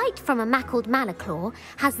 A bite from a mackled malaclaw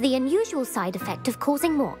has the unusual side effect of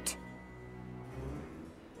causing what?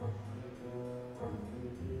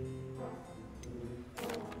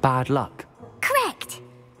 Bad luck. Correct.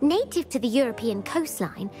 Native to the European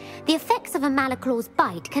coastline, the effects of a malaclaw's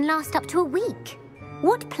bite can last up to a week.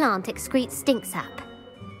 What plant excretes stink sap?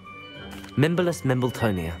 Mimbulus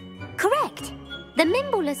mimbletonia. Correct. The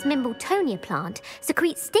Mimbulus mimbletonia plant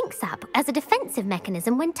secretes stink sap as a defensive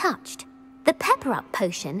mechanism when touched. The pepper-up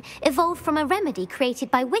potion evolved from a remedy created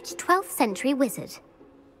by which 12th century wizard?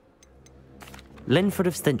 Linford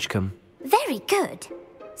of Stinchcombe. Very good.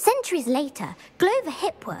 Centuries later, Glover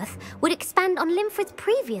Hipworth would expand on Linford's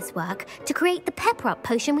previous work to create the pepper-up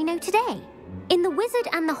potion we know today. In The Wizard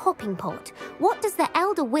and the Hopping Pot, what does the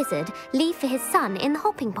elder wizard leave for his son in the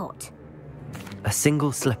hopping pot? A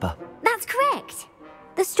single slipper. That's correct.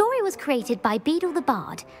 The story was created by Beadle the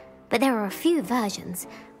Bard, but there are a few versions.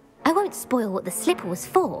 I won't spoil what the slipper was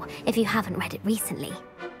for if you haven't read it recently.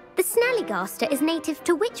 The Snallygaster is native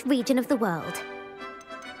to which region of the world?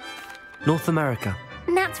 North America.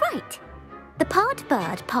 That's right. The part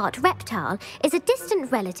bird, part reptile is a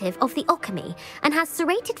distant relative of the Occamy and has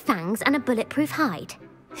serrated fangs and a bulletproof hide.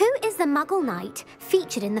 Who is the Muggle knight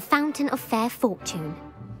featured in the Fountain of Fair Fortune?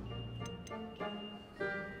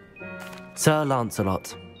 Sir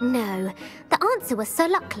Lancelot. No, the answer was Sir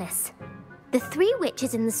Luckless. The three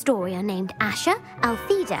witches in the story are named Asher,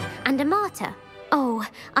 Altheda, and Amata. Oh,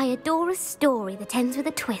 I adore a story that ends with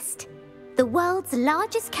a twist. The world's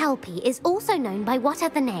largest kelpie is also known by what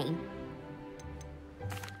other name?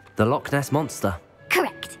 The Loch Ness Monster.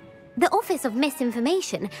 Correct. The Office of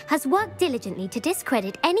Misinformation has worked diligently to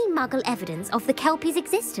discredit any Muggle evidence of the kelpie's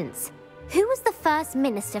existence. Who was the first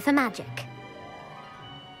Minister for Magic?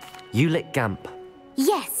 Ulick Gamp.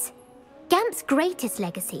 Yes. Gamp's greatest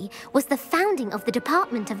legacy was the founding of the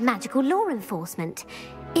Department of Magical Law Enforcement.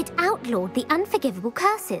 It outlawed the unforgivable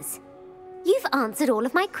curses. You've answered all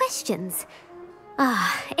of my questions.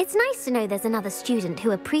 It's nice to know there's another student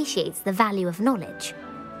who appreciates the value of knowledge.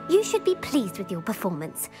 You should be pleased with your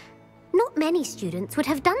performance. Not many students would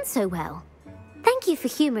have done so well. Thank you for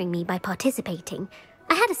humouring me by participating.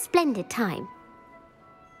 I had a splendid time.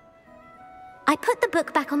 I put the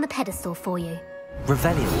book back on the pedestal for you.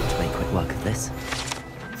 Revelio ought to make quick work of this.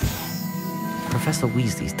 Professor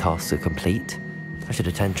Weasley's tasks are complete. I should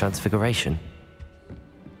attend Transfiguration.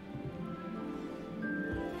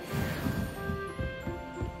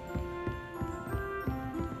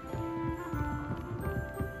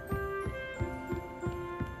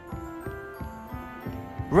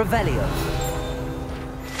 Revelio.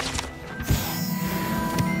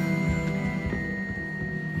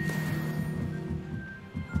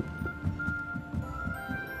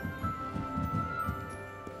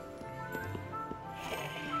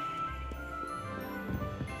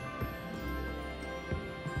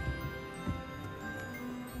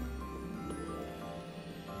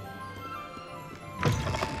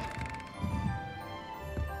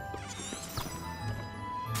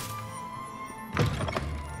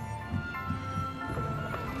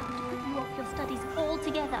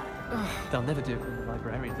 They'll never do it when the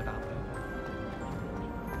librarian's about them.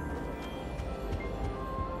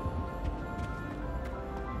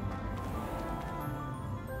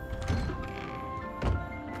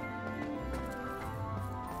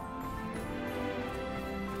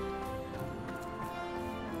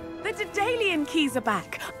 The Daedalian keys are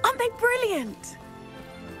back. Aren't they brilliant?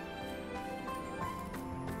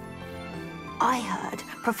 I heard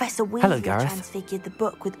Professor Hello, Weasley Gareth. transfigured the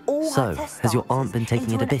book with all So, her test has your aunt answers been taking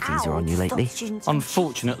it into a bit an easier owl on you to stop lately? students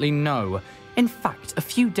Unfortunately, no. In fact, a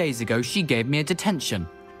few days ago, she gave me a detention.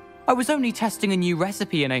 I was only testing a new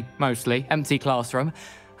recipe in a mostly empty classroom,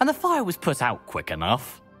 and the fire was put out quick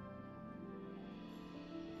enough.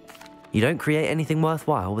 You don't create anything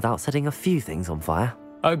worthwhile without setting a few things on fire.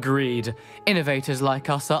 Agreed. Innovators like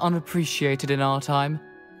us are unappreciated in our time.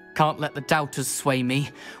 Can't let the doubters sway me.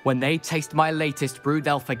 When they taste my latest brew,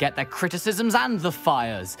 they'll forget their criticisms and the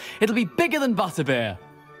fires. It'll be bigger than butterbeer.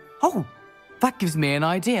 Oh, That gives me an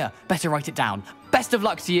idea. Better write it down. Best of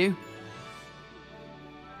luck to you.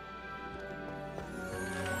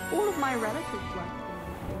 All of my relatives like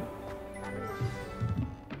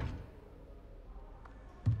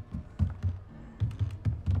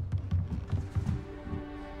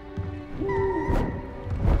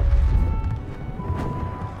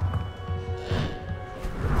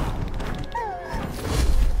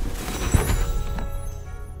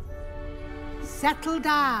Settle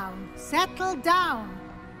down, settle down.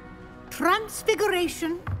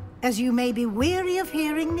 Transfiguration, as you may be weary of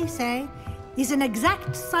hearing me say, is an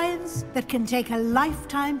exact science that can take a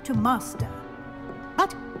lifetime to master.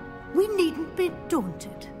 But we needn't be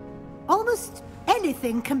daunted. Almost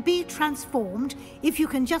anything can be transformed if you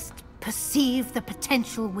can just perceive the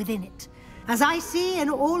potential within it. As I see in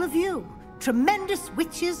all of you, tremendous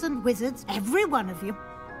witches and wizards, every one of you.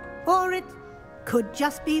 Or it could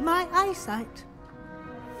just be my eyesight.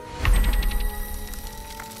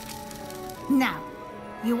 Now,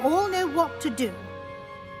 you all know what to do.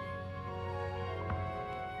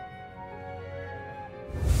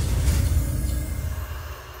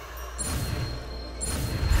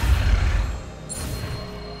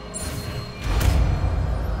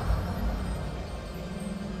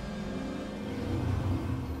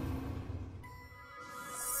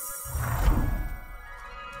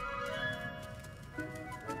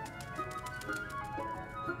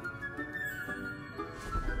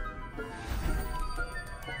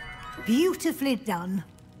 Beautifully done.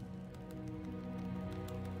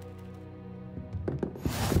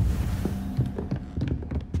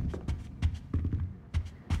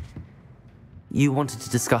 You wanted to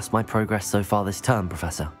discuss my progress so far this term,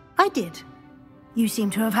 Professor? I did. You seem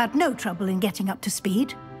to have had no trouble in getting up to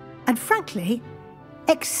speed, and frankly,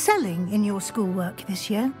 excelling in your schoolwork this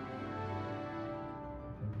year.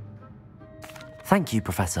 Thank you,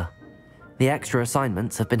 Professor. The extra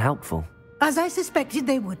assignments have been helpful. As I suspected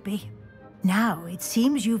they would be. Now, it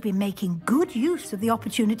seems you've been making good use of the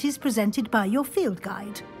opportunities presented by your field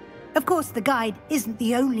guide. Of course, the guide isn't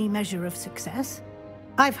the only measure of success.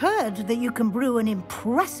 I've heard that you can brew an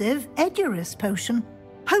impressive Edurus potion.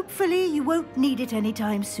 Hopefully, you won't need it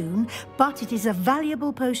anytime soon, but it is a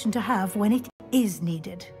valuable potion to have when it is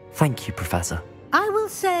needed. Thank you, Professor. I will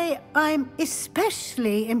say I'm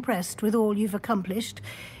especially impressed with all you've accomplished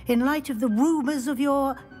in light of the rumors of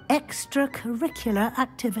your extracurricular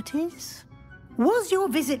activities. Was your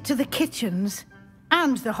visit to the kitchens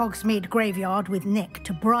and the Hogsmeade graveyard with Nick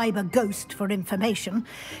to bribe a ghost for information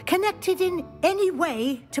connected in any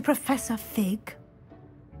way to Professor Fig?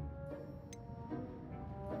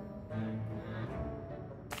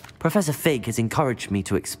 Professor Fig has encouraged me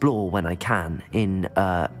to explore when I can in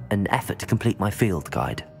an effort to complete my field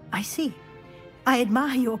guide. I see. I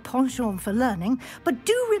admire your penchant for learning, but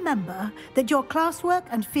do remember that your classwork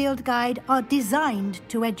and field guide are designed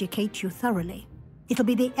to educate you thoroughly. It'll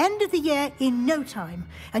be the end of the year in no time,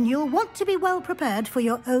 and you'll want to be well prepared for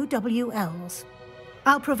your OWLs.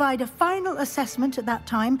 I'll provide a final assessment at that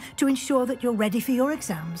time to ensure that you're ready for your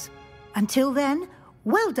exams. Until then,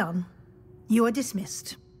 well done. You are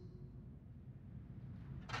dismissed.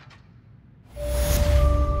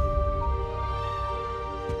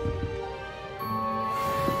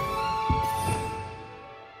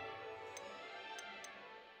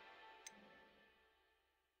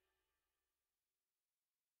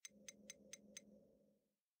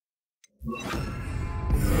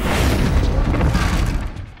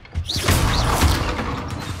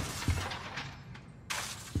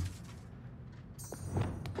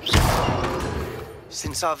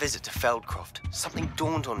 Since our visit to Feldcroft, something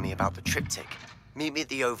dawned on me about the triptych. Meet me at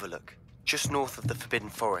the Overlook, just north of the Forbidden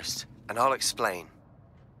Forest, and I'll explain.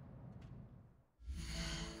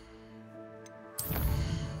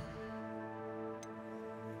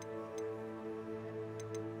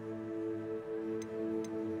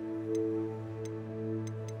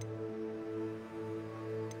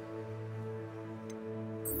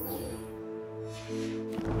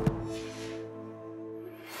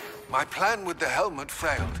 My plan with the helmet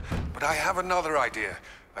failed, but I have another idea.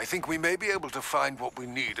 I think we may be able to find what we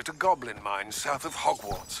need at a goblin mine south of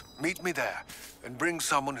Hogwarts. Meet me there, and bring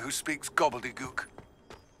someone who speaks gobbledygook.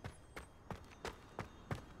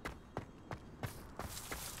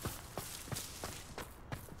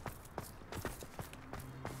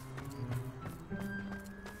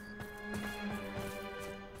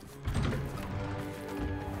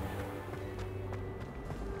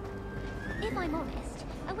 If I'm honest,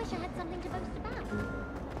 I wish I had something to boast about.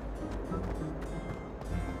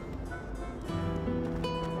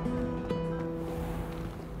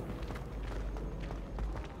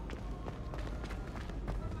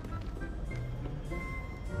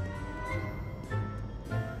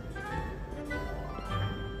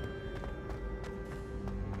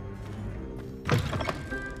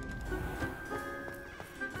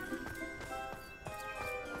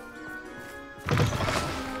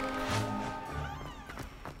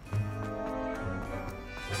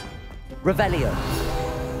 Revelio.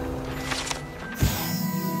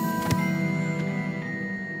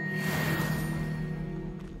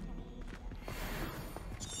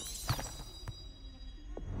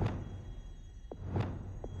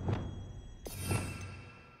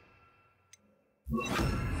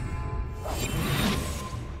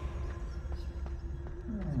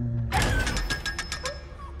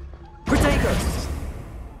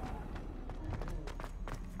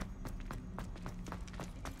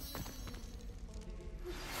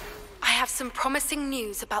 I have some promising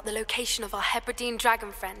news about the location of our Hebridean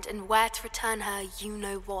dragon friend and where to return her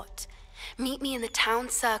you-know-what. Meet me in the town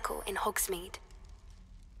circle in Hogsmeade.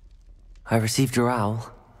 I received your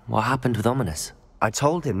owl. What happened with Ominous? I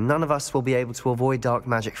told him none of us will be able to avoid dark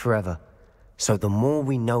magic forever. So the more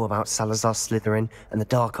we know about Salazar Slytherin and the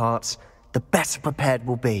dark arts, the better prepared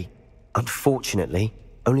we'll be. Unfortunately,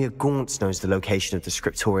 only a Gaunt knows the location of the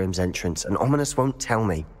Scriptorium's entrance, and Ominous won't tell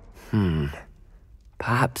me.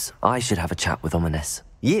 Perhaps I should have a chat with Ominous.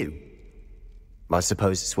 You? I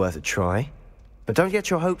suppose it's worth a try. But don't get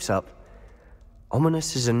your hopes up.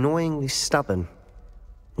 Ominous is annoyingly stubborn.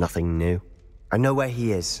 Nothing new. I know where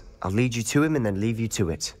he is. I'll lead you to him and then leave you to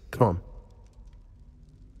it. Come on.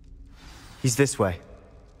 He's this way.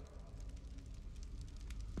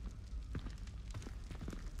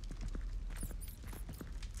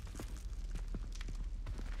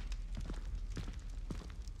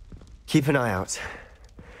 Keep an eye out.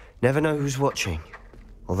 Never know who's watching.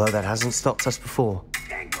 Although that hasn't stopped us before.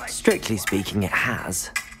 Strictly speaking, it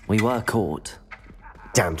has. We were caught.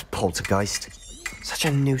 Damned poltergeist. Such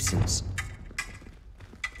a nuisance.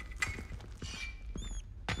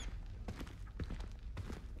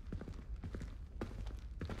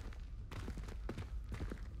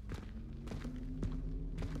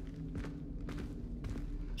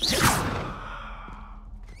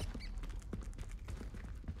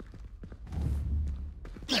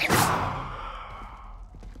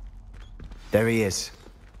 There he is.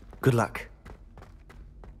 Good luck.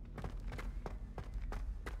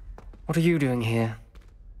 What are you doing here?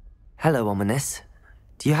 Hello, Ominous.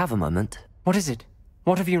 Do you have a moment? What is it?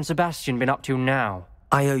 What have you and Sebastian been up to now?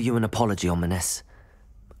 I owe you an apology, Ominous.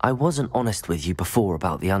 I wasn't honest with you before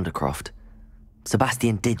about the Undercroft.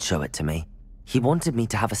 Sebastian did show it to me. He wanted me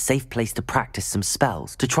to have a safe place to practice some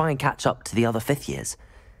spells, to try and catch up to the other fifth years.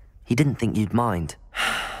 He didn't think you'd mind.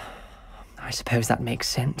 I suppose that makes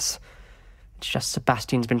sense. It's just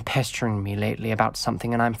Sebastian's been pestering me lately about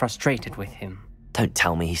something and I'm frustrated with him. Don't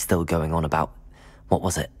tell me he's still going on about, what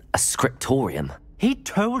was it, a scriptorium? He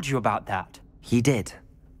told you about that? He did.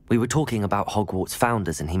 We were talking about Hogwarts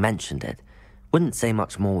founders and he mentioned it. Wouldn't say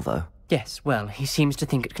much more, though. Yes, well, he seems to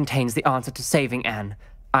think it contains the answer to saving Anne.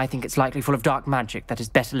 I think it's likely full of dark magic that is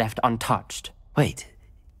better left untouched. Wait,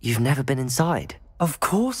 you've never been inside? Of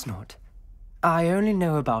course not. I only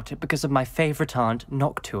know about it because of my favourite aunt,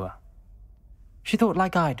 Noctua. She thought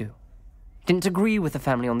like I do. Didn't agree with the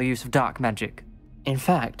family on the use of dark magic. In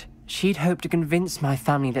fact, she'd hoped to convince my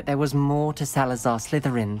family that there was more to Salazar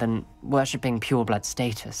Slytherin than worshipping pureblood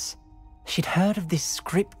status. She'd heard of this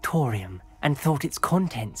scriptorium and thought its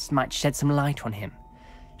contents might shed some light on him.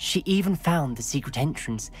 She even found the secret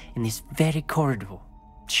entrance in this very corridor.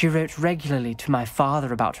 She wrote regularly to my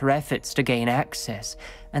father about her efforts to gain access,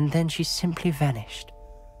 and then she simply vanished.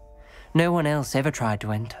 No one else ever tried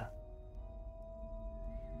to enter.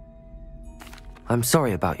 I'm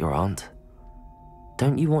sorry about your aunt.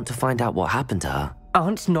 Don't you want to find out what happened to her?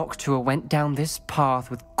 Aunt Noctua went down this path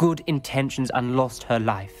with good intentions and lost her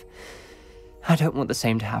life. I don't want the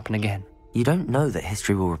same to happen again. You don't know that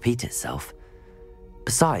history will repeat itself.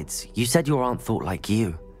 Besides, you said your aunt thought like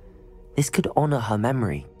you. This could honor her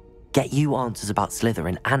memory, get you answers about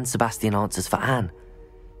Slytherin and Sebastian answers for Anne.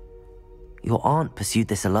 Your aunt pursued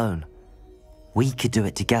this alone. We could do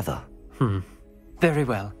it together. Very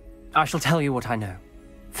well. I shall tell you what I know.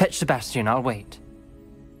 Fetch Sebastian, I'll wait.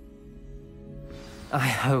 I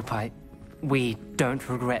hope we don't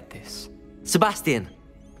regret this. Sebastian!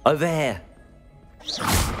 Over here!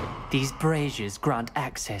 These braziers grant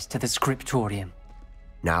access to the scriptorium.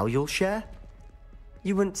 Now you'll share?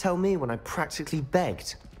 You wouldn't tell me when I practically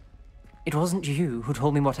begged. It wasn't you who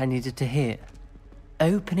told me what I needed to hear.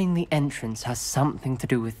 Opening the entrance has something to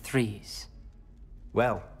do with threes.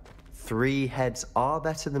 Well, 3 heads are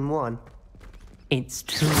better than 1. It's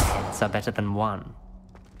 2 heads are better than 1.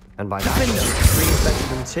 And by that, 3 is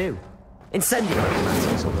better than 2. Incendio!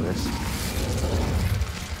 Mathematics, all of this.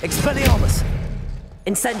 Expelliarmus!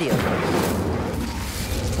 Incendio!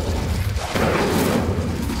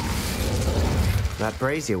 That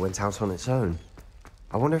brazier went out on its own.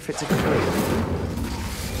 I wonder if it's a clue.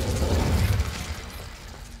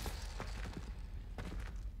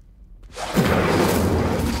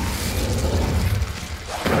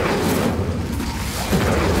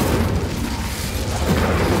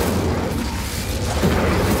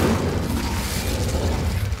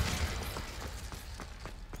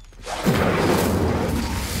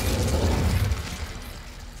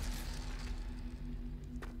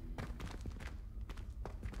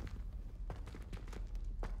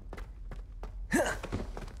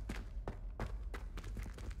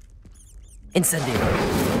 Incendio.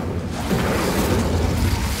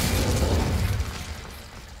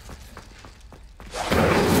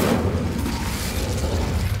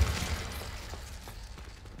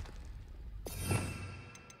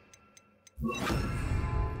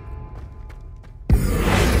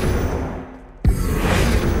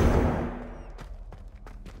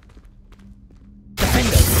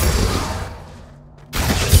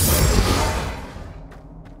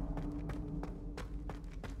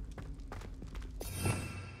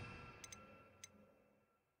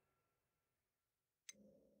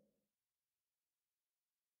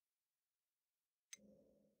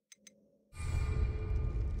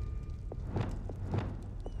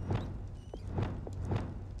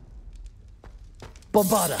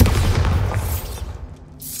 Bombarda!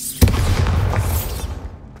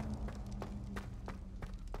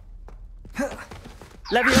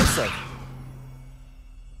 Levioso!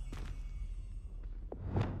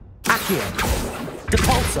 Accio!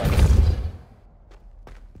 Depulso!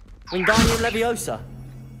 Wingardium Leviosa!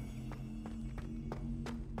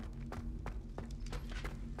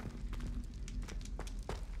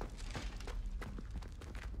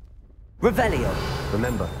 Revelio!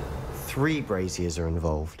 Remember, 3 braziers are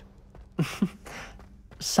involved.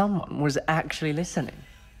 Someone was actually listening.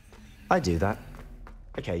 I do that.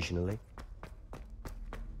 Occasionally.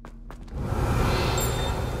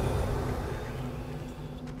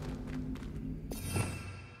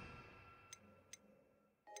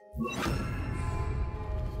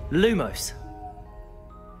 Lumos.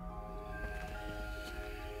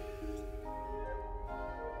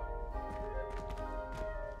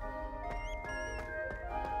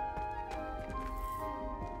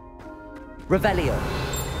 Revelio.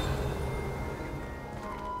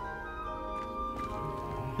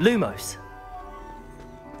 Lumos.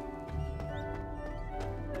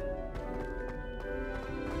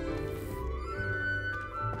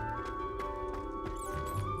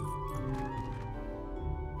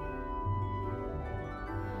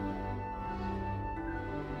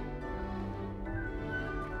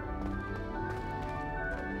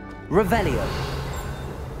 Revelio.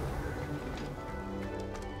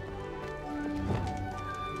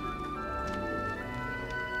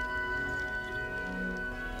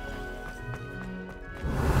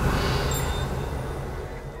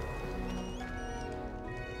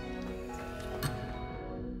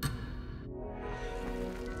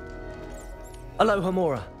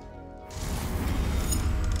 Alohomora.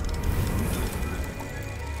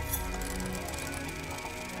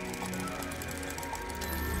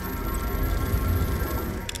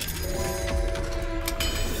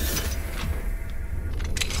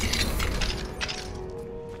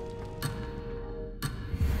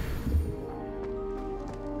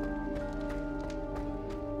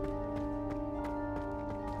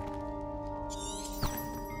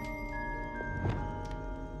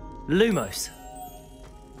 Lumos.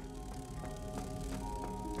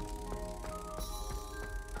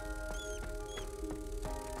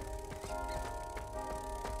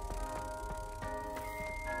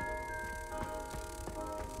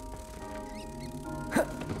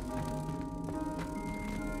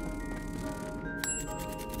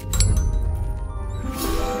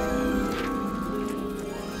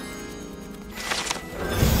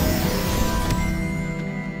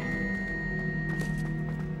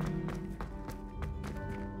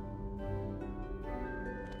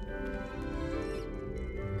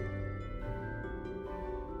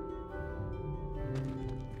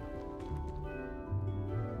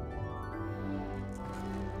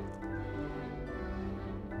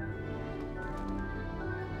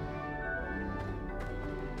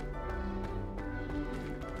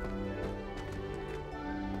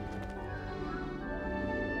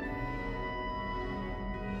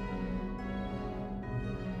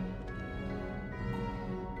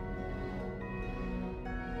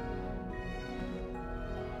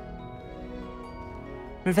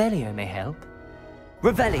 Revelio may help.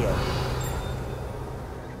 Revelio.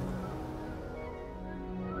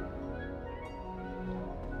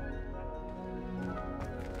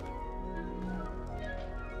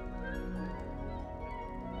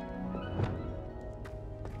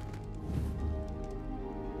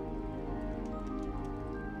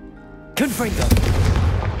 Confringo.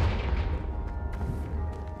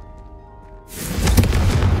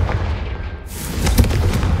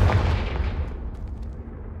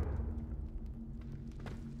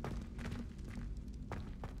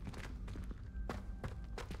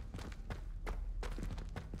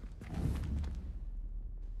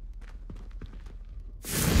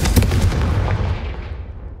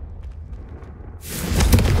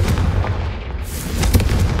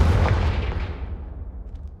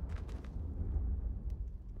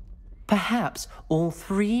 Perhaps all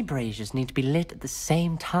 3 braziers need to be lit at the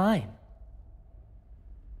same time.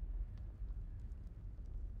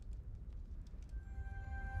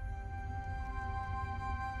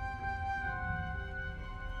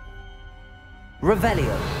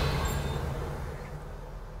 Revelio.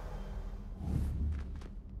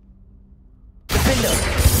 Defendo.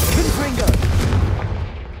 Confringo.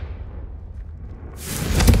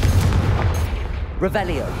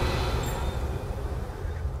 Revelio.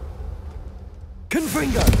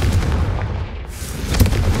 Confringo.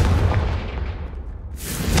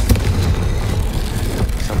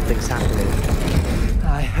 Something's happening.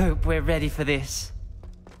 I hope we're ready for this.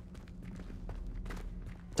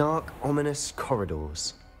 Dark, ominous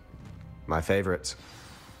corridors. My favorite.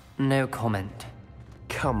 No comment.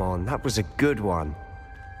 Come on, that was a good one.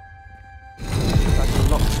 That's a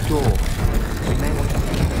locked door. We may want to...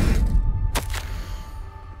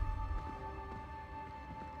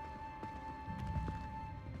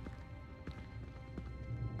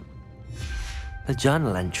 A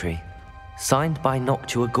journal entry, signed by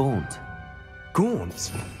Noctua Gaunt.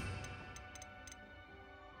 Gaunt?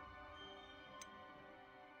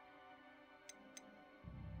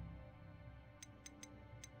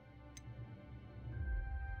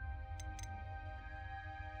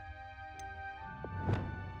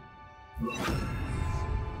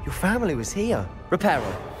 Your family was here. Reparo.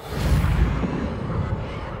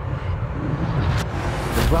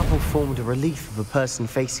 The rubble formed a relief of a person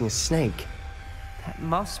facing a snake. That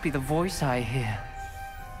must be the voice I hear.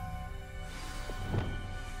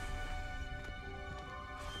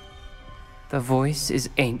 The voice is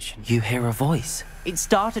ancient. You hear a voice? It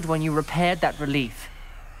started when you repaired that relief.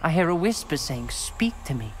 I hear a whisper saying, "Speak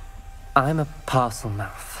to me." I'm a parcel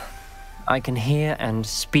mouth. I can hear and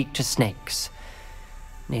speak to snakes.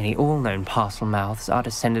 Nearly all known parcel mouths are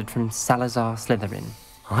descended from Salazar Slytherin.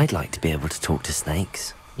 I'd like to be able to talk to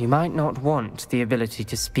snakes. You might not want the ability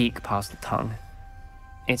to speak parcel tongue.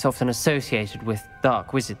 It's often associated with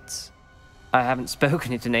dark wizards. I haven't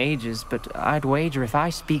spoken it in ages, but I'd wager if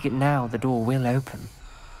I speak it now, the door will open.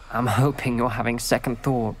 I'm hoping you're having second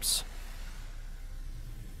thoughts.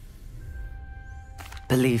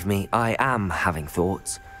 Believe me, I am having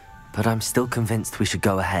thoughts, but I'm still convinced we should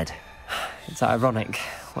go ahead. It's ironic.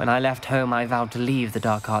 When I left home, I vowed to leave the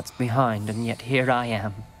dark arts behind, and yet here I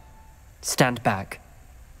am. Stand back.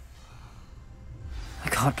 I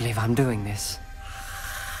can't believe I'm doing this.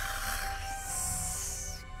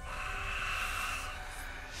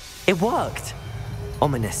 It worked!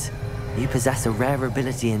 Ominous. You possess a rare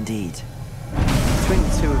ability indeed. Between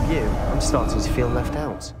the two of you, I'm starting to feel left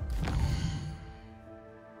out.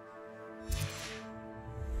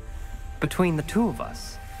 Between the two of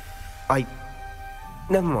us?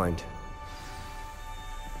 Never mind.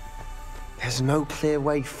 There's no clear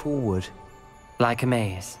way forward. Like a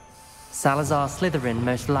maze. Salazar Slytherin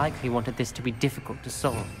most likely wanted this to be difficult to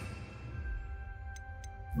solve.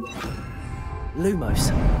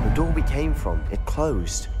 Lumos. The door we came from, it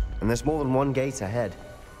closed. And there's more than one gate ahead.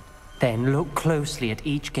 Then look closely at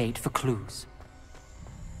each gate for clues.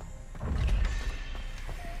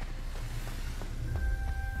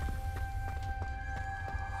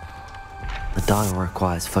 The dial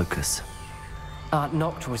requires focus. Aunt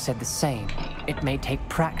Noctua said the same. It may take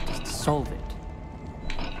practice to solve it.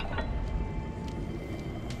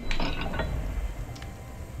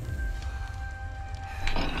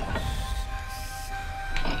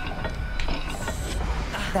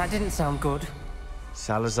 That didn't sound good.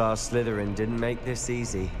 Salazar Slytherin didn't make this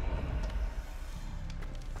easy.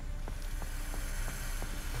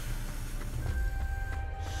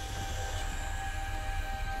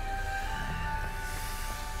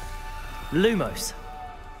 Lumos.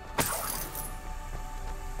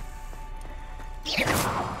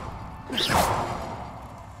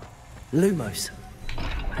 Lumos.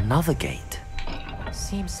 Another gate.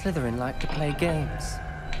 Seems Slytherin like to play games.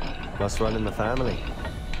 Must run in the family.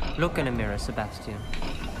 Look in a mirror, Sebastian.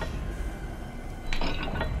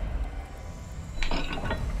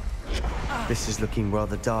 This is looking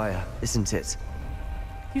rather dire, isn't it?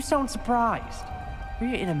 You sound surprised.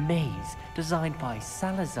 We're in a maze designed by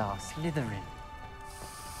Salazar Slytherin.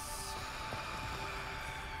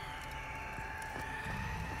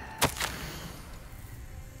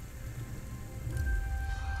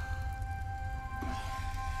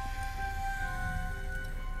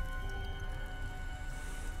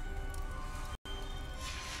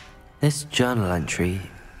 This journal entry,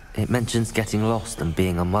 it mentions getting lost and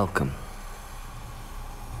being unwelcome.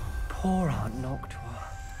 Poor Aunt Noctua.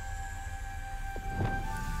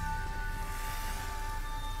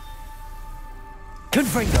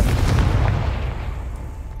 Confringo!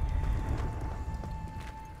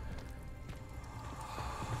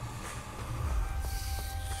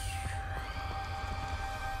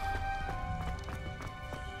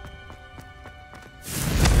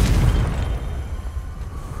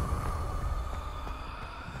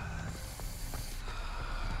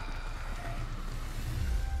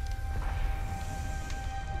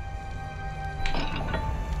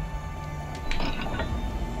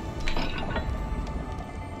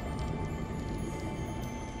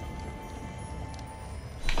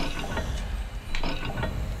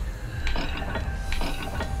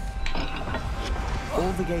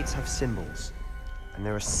 All the gates have symbols, and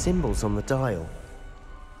there are symbols on the dial.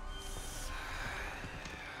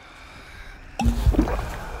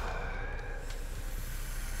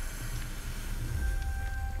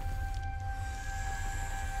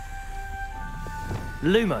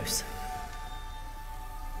 Lumos.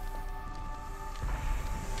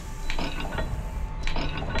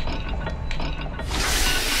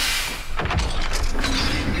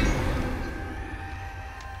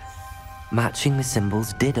 Matching the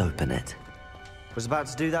symbols did open it. Was about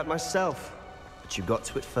to do that myself, but you got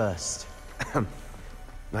to it first.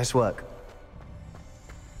 Nice work.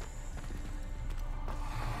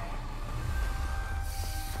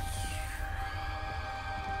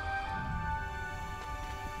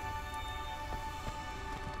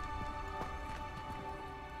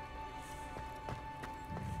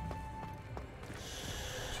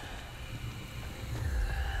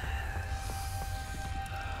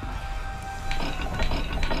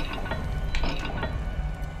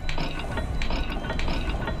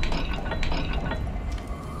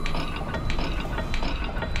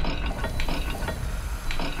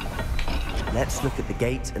 Let's look at the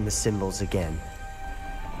gate and the symbols again.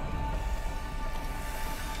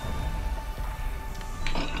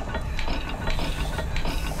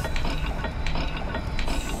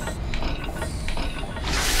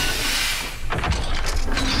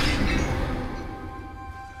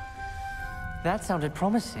 That sounded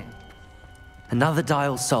promising. Another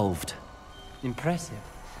dial solved. Impressive.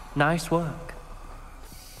 Nice work.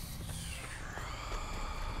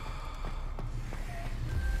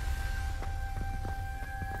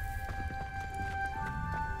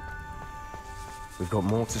 We've got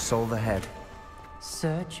more to solve ahead.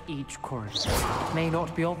 Search each corridor. It may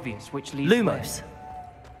not be obvious which leads Lumos.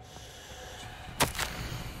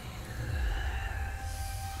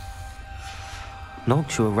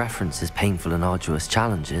 Noctua references painful and arduous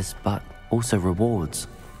challenges, but also rewards.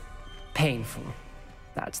 Painful.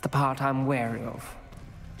 That's the part I'm wary of.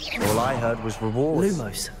 All I heard was rewards.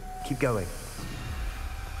 Lumos. Keep going.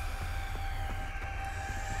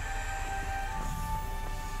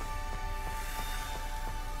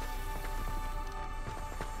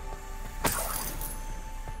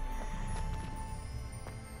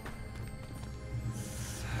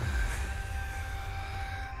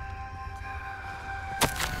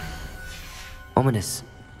 Ominous,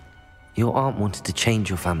 your aunt wanted to change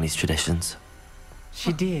your family's traditions.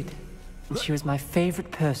 She did, and she was my favorite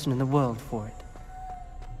person in the world for it.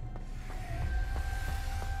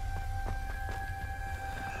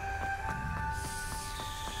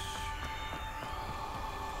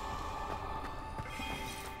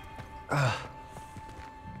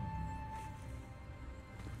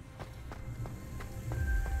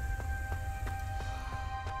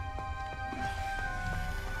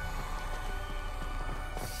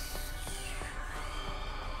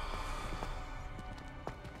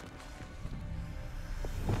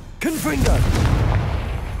 Confringo!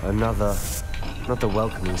 Another, not the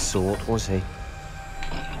welcoming sort, was he?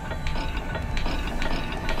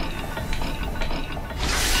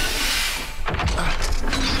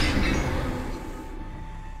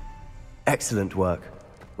 Excellent work.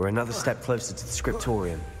 We're another step closer to the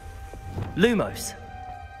scriptorium. Lumos.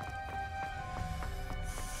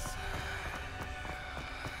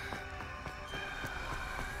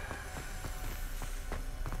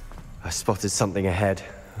 I spotted something ahead.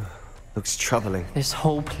 Looks troubling. This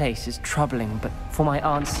whole place is troubling, but for my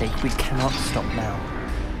aunt's sake, we cannot stop now.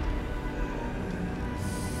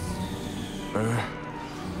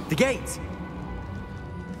 The gate!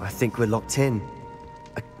 I think we're locked in.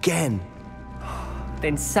 Again!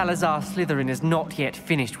 Then Salazar Slytherin is not yet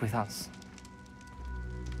finished with us.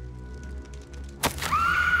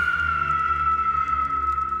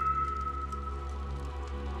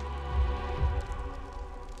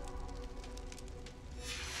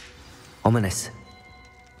 Ominous.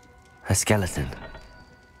 Her skeleton.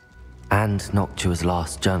 And Noctua's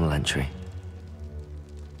last journal entry.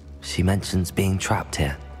 She mentions being trapped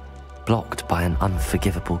here, blocked by an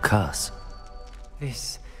unforgivable curse.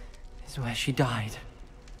 This is where she died.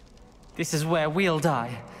 This is where we'll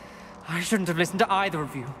die. I shouldn't have listened to either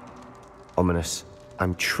of you. Ominous,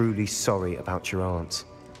 I'm truly sorry about your aunt.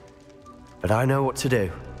 But I know what to do.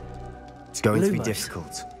 It's going to be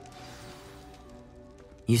difficult.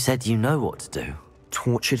 You said you know what to do.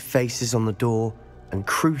 Tortured faces on the door, and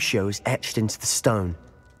Crucios etched into the stone.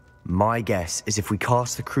 My guess is if we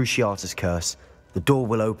cast the Cruciatus curse, the door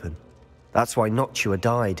will open. That's why Noctua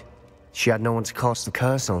died. She had no one to cast the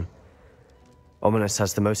curse on. Ominous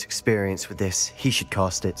has the most experience with this. He should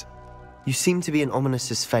cast it. You seem to be in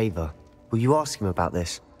Ominous's favor. Will you ask him about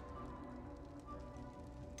this?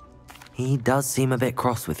 He does seem a bit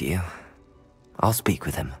cross with you. I'll speak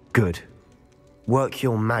with him. Good. Work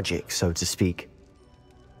your magic, so to speak.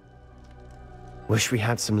 Wish we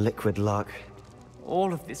had some liquid luck.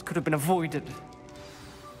 All of this could have been avoided.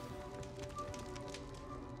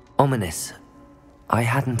 Ominous. I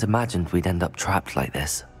hadn't imagined we'd end up trapped like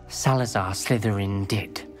this. Salazar Slytherin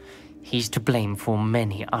did. He's to blame for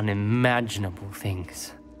many unimaginable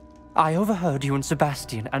things. I overheard you and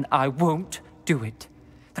Sebastian, and I won't do it.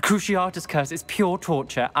 The Cruciatus curse is pure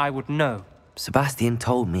torture. I would know. Sebastian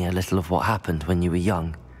told me a little of what happened when you were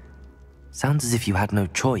young. Sounds as if you had no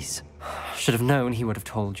choice. Should have known he would have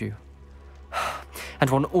told you. And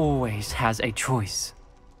one always has a choice.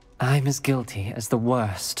 I'm as guilty as the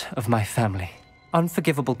worst of my family.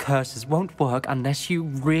 Unforgivable curses won't work unless you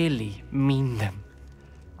really mean them.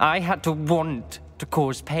 I had to want to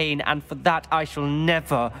cause pain, and for that I shall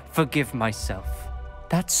never forgive myself.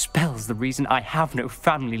 That spell's the reason I have no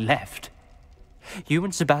family left. You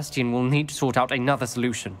and Sebastian will need to sort out another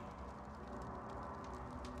solution.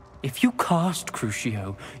 If you cast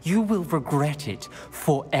Crucio, you will regret it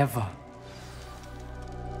forever.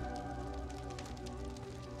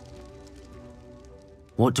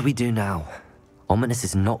 What do we do now? Ominous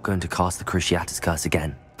is not going to cast the Cruciatus curse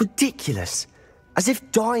again. Ridiculous. As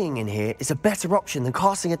if dying in here is a better option than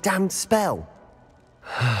casting a damned spell.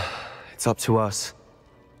 It's up to us.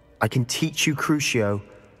 I can teach you Crucio,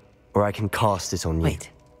 or I can cast it on you.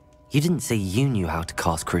 Wait, you didn't say you knew how to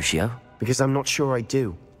cast Crucio? Because I'm not sure I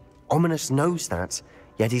do. Ominous knows that,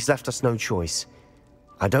 yet he's left us no choice.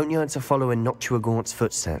 I don't yearn to follow in Noctua Gaunt's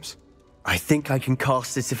footsteps. I think I can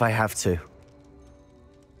cast it if I have to.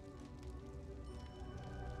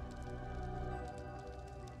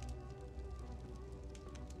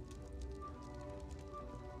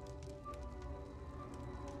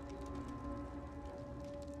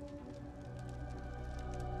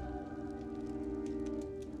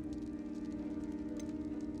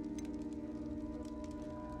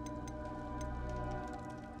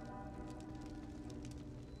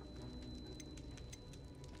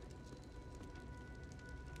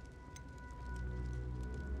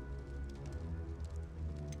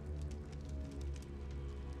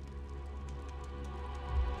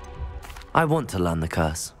 I want to learn the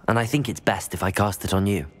curse, and I think it's best if I cast it on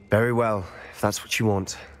you. Very well, if that's what you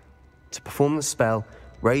want. To perform the spell,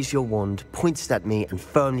 raise your wand, point it at me, and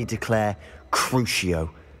firmly declare, Crucio.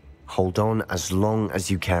 Hold on as long as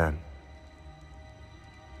you can.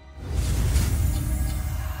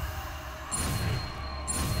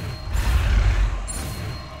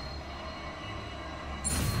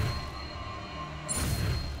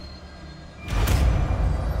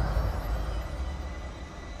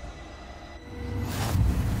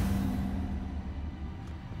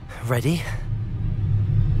 Ready?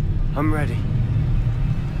 I'm ready.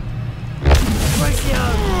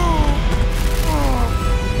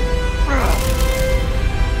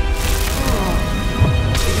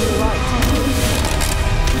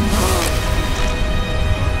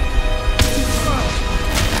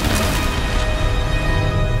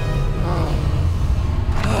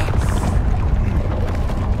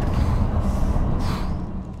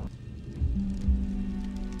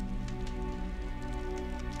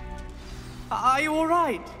 Are you all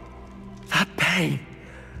right? That pain.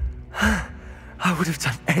 I would have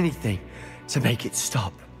done anything to make it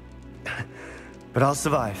stop. But I'll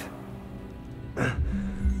survive.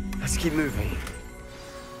 Let's keep moving.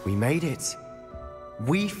 We made it.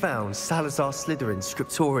 We found Salazar Slytherin's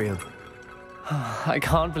scriptorium. I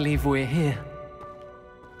can't believe we're here.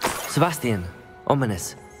 Sebastian,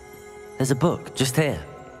 Ominous. There's a book just here.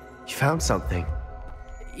 You found something?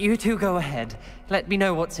 You two go ahead. Let me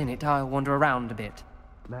know what's in it. I'll wander around a bit.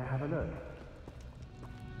 May I have a look?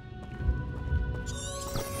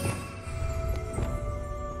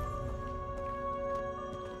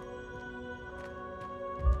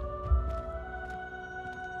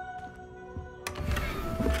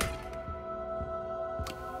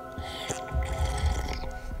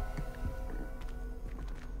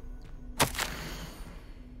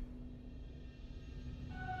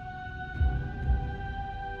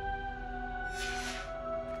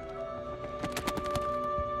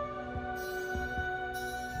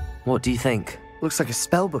 What do you think? Looks like a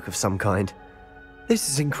spellbook of some kind. This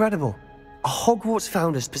is incredible. A Hogwarts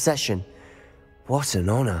founder's possession. What an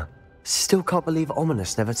honor. Still can't believe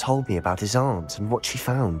Ominous never told me about his aunt and what she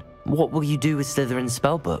found. What will you do with Slytherin's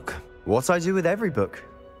spellbook? What I do with every book.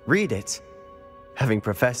 Read it. Having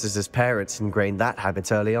professors as parents ingrained that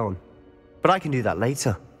habit early on. But I can do that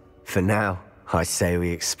later. For now, I say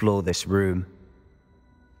we explore this room.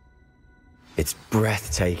 It's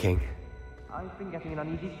breathtaking. I've been getting an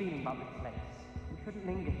uneasy feeling about this place. We shouldn't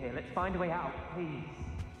linger here. Let's find a way out, please.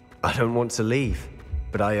 I don't want to leave,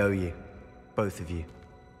 but I owe you. Both of you.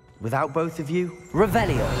 Without both of you,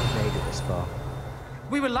 Revelio made it this far.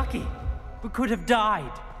 We were lucky. We could have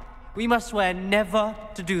died. We must swear never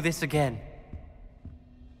to do this again.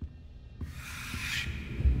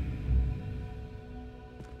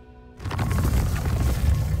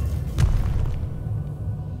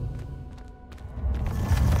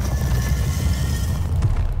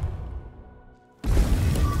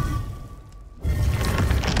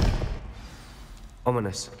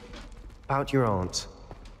 Ominous. About your aunt.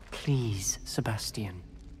 Please, Sebastian.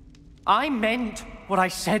 I meant what I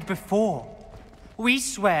said before. We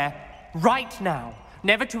swear, right now,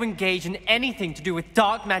 never to engage in anything to do with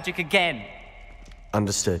dark magic again.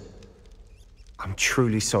 Understood. I'm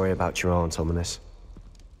truly sorry about your aunt, Ominous.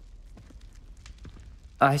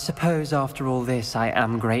 I suppose after all this, I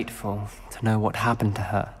am grateful to know what happened to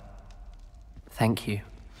her. Thank you.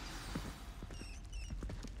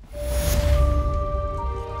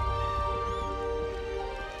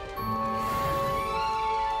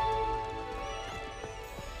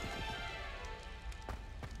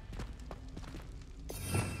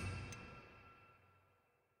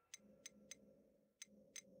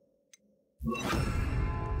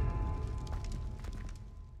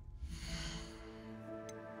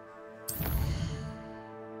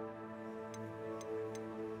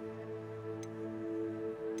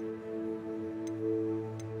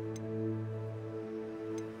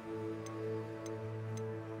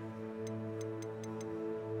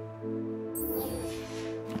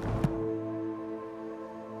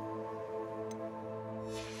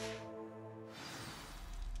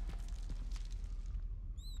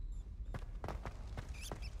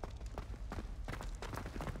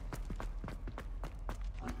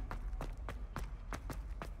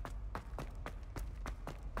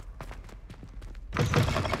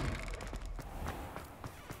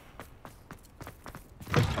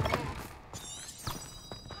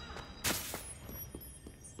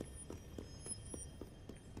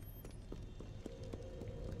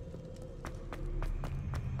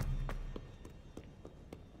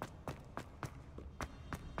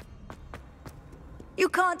 You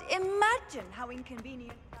can't imagine how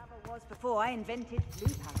inconvenient travel was before I invented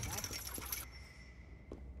blue powder.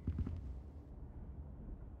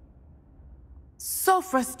 So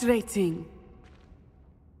frustrating.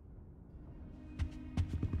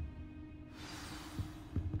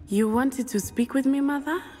 You wanted to speak with me,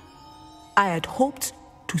 Mother? I had hoped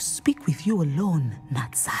to speak with you alone,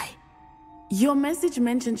 Natsai. Your message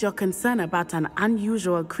mentioned your concern about an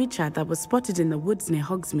unusual creature that was spotted in the woods near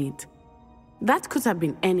Hogsmeade. That could have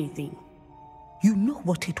been anything. You know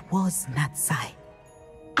what it was, Natsai.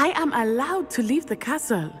 I am allowed to leave the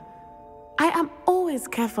castle. I am always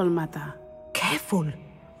careful, Mother. Careful?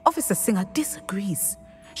 Officer Singer disagrees.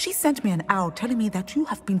 She sent me an owl telling me that you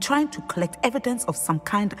have been trying to collect evidence of some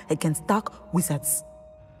kind against dark wizards.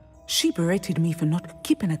 She berated me for not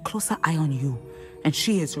keeping a closer eye on you, and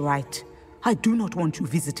she is right. I do not want you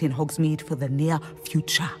visiting Hogsmeade for the near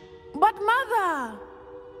future. But Mother!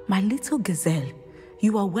 My little gazelle,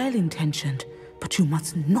 you are well-intentioned, but you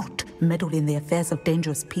must not meddle in the affairs of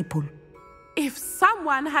dangerous people. If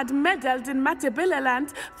someone had meddled in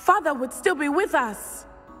Matabeleland, Father would still be with us.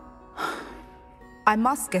 I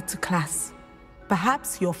must get to class.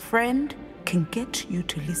 Perhaps your friend can get you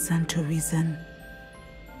to listen to reason.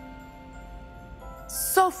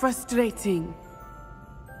 So frustrating.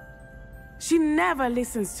 She never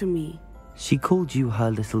listens to me. She called you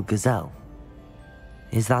her little gazelle.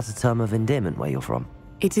 Is that a term of endearment where you're from?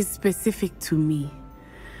 It is specific to me.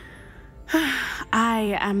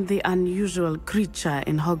 I am the unusual creature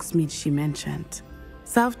in Hogsmeade she mentioned.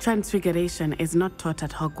 Self-transfiguration is not taught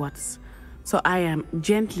at Hogwarts, so I am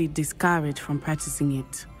gently discouraged from practicing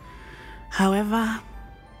it. However,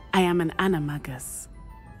 I am an animagus,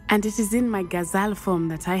 and it is in my gazelle form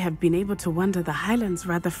that I have been able to wander the Highlands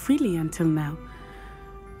rather freely until now,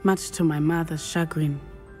 much to my mother's chagrin.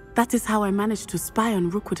 That is how I managed to spy on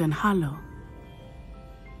Rookwood and Harlow.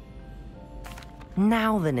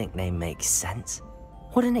 Now the nickname makes sense.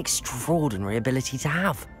 What an extraordinary ability to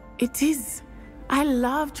have. It is. I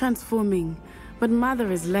love transforming, but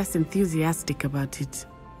Mother is less enthusiastic about it.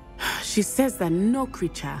 She says that no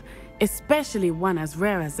creature, especially one as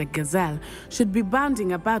rare as a gazelle, should be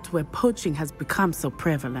bounding about where poaching has become so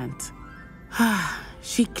prevalent.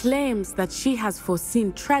 She claims that she has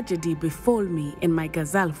foreseen tragedy befall me in my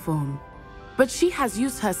gazelle form. But she has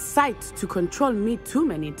used her sight to control me too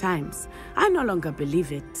many times. I no longer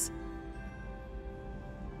believe it.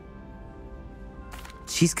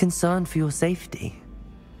 She's concerned for your safety.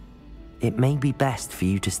 It may be best for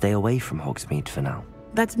you to stay away from Hogsmeade for now.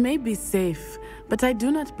 That may be safe, but I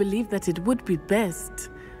do not believe that it would be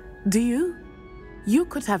best. Do you? You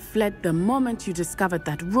could have fled the moment you discovered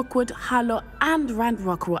that Rookwood, Harlow, and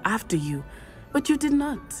Ranrock were after you, but you did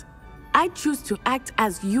not. I choose to act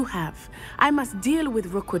as you have. I must deal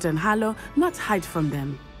with Rookwood and Harlow, not hide from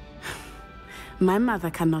them. My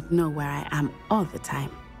mother cannot know where I am all the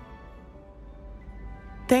time.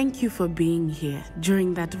 Thank you for being here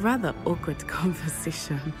during that rather awkward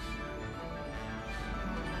conversation.